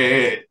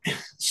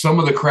 some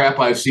of the crap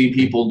I've seen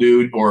people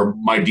do, or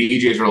my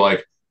DJs are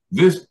like,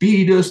 this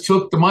bee just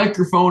took the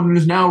microphone and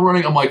is now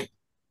running. I'm like,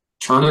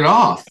 turn it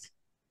off.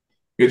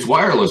 It's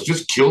wireless.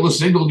 Just kill the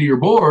signal to your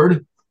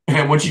board.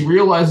 And when she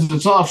realizes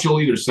it's off, she'll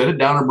either set it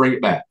down or bring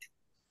it back.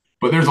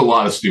 But there's a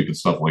lot of stupid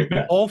stuff like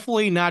that.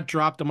 Hopefully not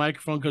drop the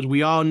microphone, because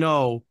we all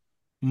know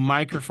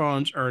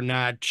microphones are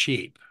not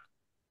cheap.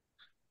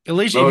 At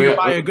least if you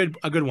buy a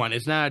good one.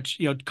 It's not,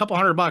 a couple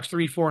 $100,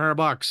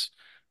 $300-$400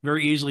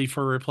 very easily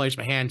for a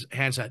replacement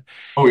handset.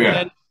 Oh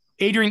yeah. And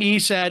Adrian E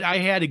said, I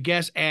had a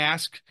guest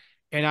ask,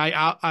 and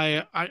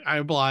I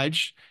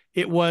obliged.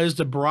 It was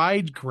the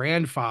bride's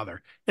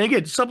grandfather. And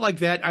again, something like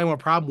that I have a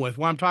problem with.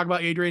 What I'm talking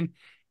about, Adrian,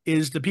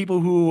 is the people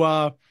who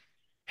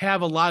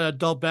have a lot of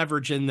adult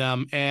beverage in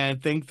them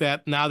and think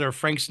that now they're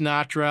Frank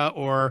Sinatra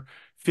or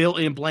fill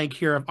in blank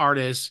here of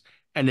artists,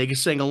 and they can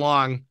sing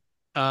along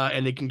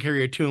and they can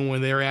carry a tune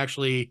when they're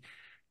actually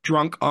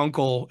drunk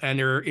uncle and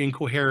they're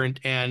incoherent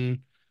and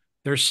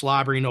they're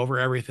slobbering over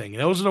everything.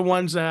 Those are the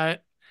ones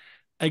that,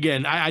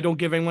 again, I don't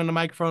give anyone the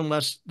microphone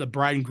unless the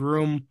bride and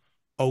groom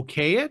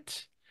okay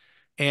it.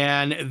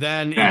 And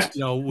then it's,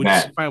 we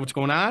just find out what's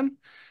going on.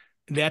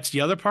 That's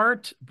the other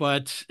part.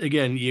 But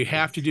again, you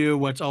have to do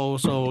what's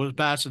also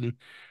best and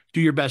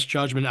do your best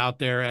judgment out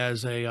there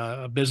as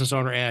a business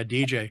owner and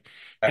a DJ.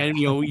 And,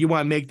 you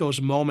want to make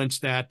those moments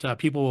that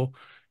people,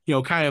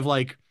 kind of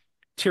like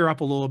tear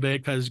up a little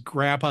bit because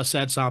grandpa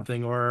said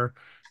something, or,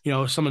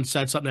 someone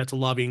said something that's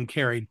loving and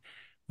caring.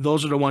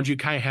 Those are the ones you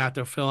kind of have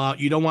to fill out.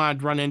 You don't want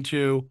to run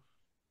into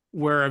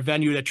where a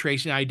venue that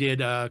Tracy and I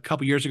did a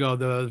couple years ago,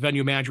 the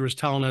venue manager was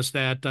telling us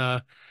that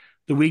the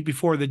week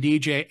before, the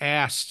DJ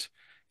asked,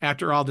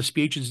 after all the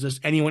speeches,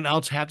 does anyone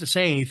else have to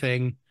say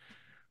anything?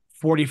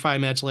 45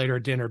 minutes later,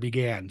 dinner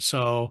began.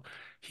 So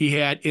he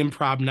had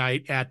improv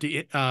night at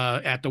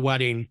the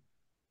wedding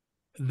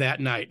that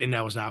night, and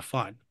that was not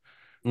fun.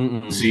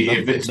 See,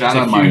 if it's not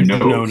on my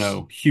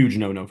notes, huge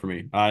no for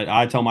me.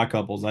 I tell my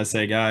couples, I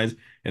say, guys,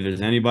 if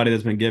there's anybody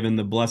that's been given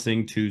the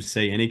blessing to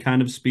say any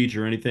kind of speech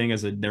or anything,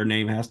 their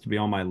name has to be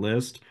on my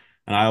list.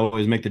 And I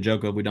always make the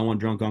joke of, we don't want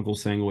drunk uncle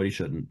saying what he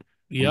shouldn't.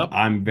 Yep.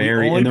 I'm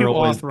very, and they're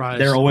always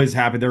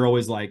happy. They're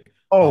always like,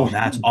 oh,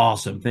 that's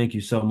awesome. Thank you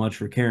so much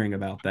for caring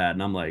about that.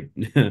 And I'm like,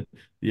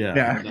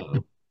 yeah.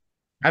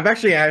 I've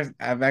actually had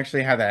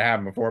that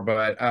happen before,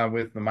 but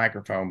with the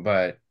microphone,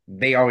 but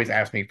they always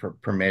ask me for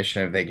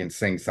permission if they can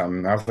sing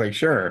something. I was like,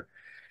 sure.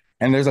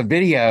 And there's a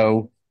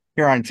video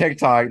here on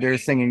TikTok. They're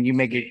singing "You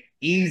Make It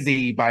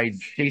Easy" by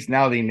Jason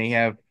Aldean, and they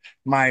have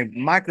my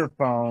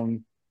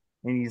microphone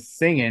and he's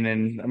singing.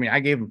 And I mean, I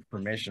gave him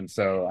permission,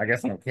 so I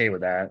guess I'm okay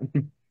with that.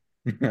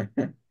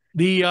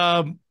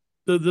 The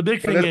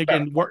big thing,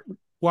 again,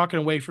 walking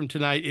away from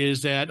tonight,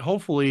 is that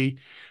hopefully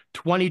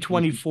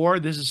 2024,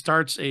 this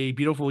starts a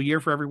beautiful year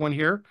for everyone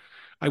here.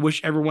 I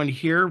wish everyone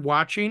here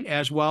watching,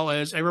 as well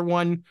as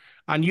everyone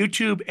on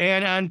YouTube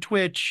and on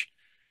Twitch,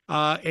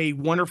 a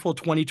wonderful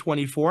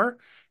 2024,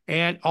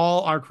 and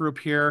all our group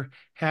here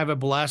have a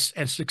blessed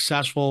and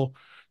successful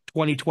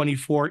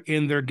 2024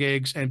 in their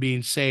gigs and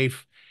being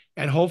safe.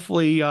 And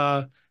hopefully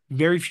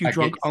very few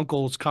drunk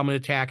uncles come and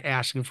attack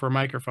asking for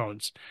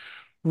microphones.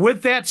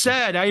 With that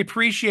said, I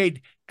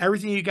appreciate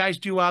everything you guys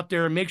do out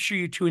there. Make sure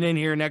you tune in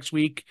here next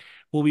week.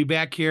 We'll be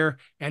back here,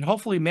 and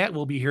hopefully Matt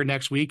will be here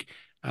next week.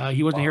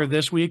 He wasn't here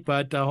this week,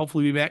 but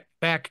hopefully we'll be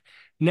back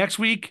next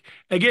week.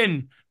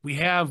 Again, we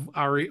have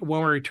when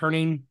we're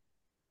returning.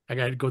 I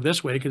got to go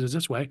this way because it's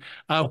this way.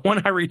 One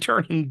of our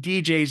returning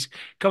DJs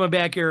coming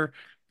back here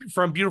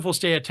from beautiful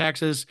state of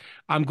Texas.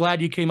 I'm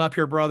glad you came up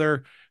here,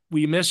 brother.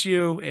 We miss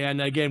you.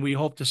 And again, we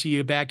hope to see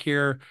you back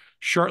here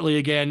shortly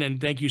again. And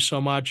thank you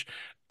so much.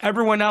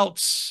 Everyone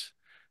else,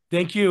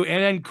 thank you.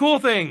 And then cool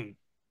thing,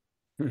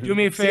 do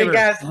me a favor. See you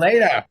guys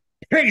later.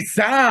 Peace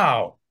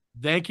out.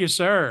 Thank you,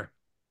 sir.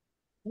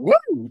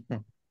 Woo!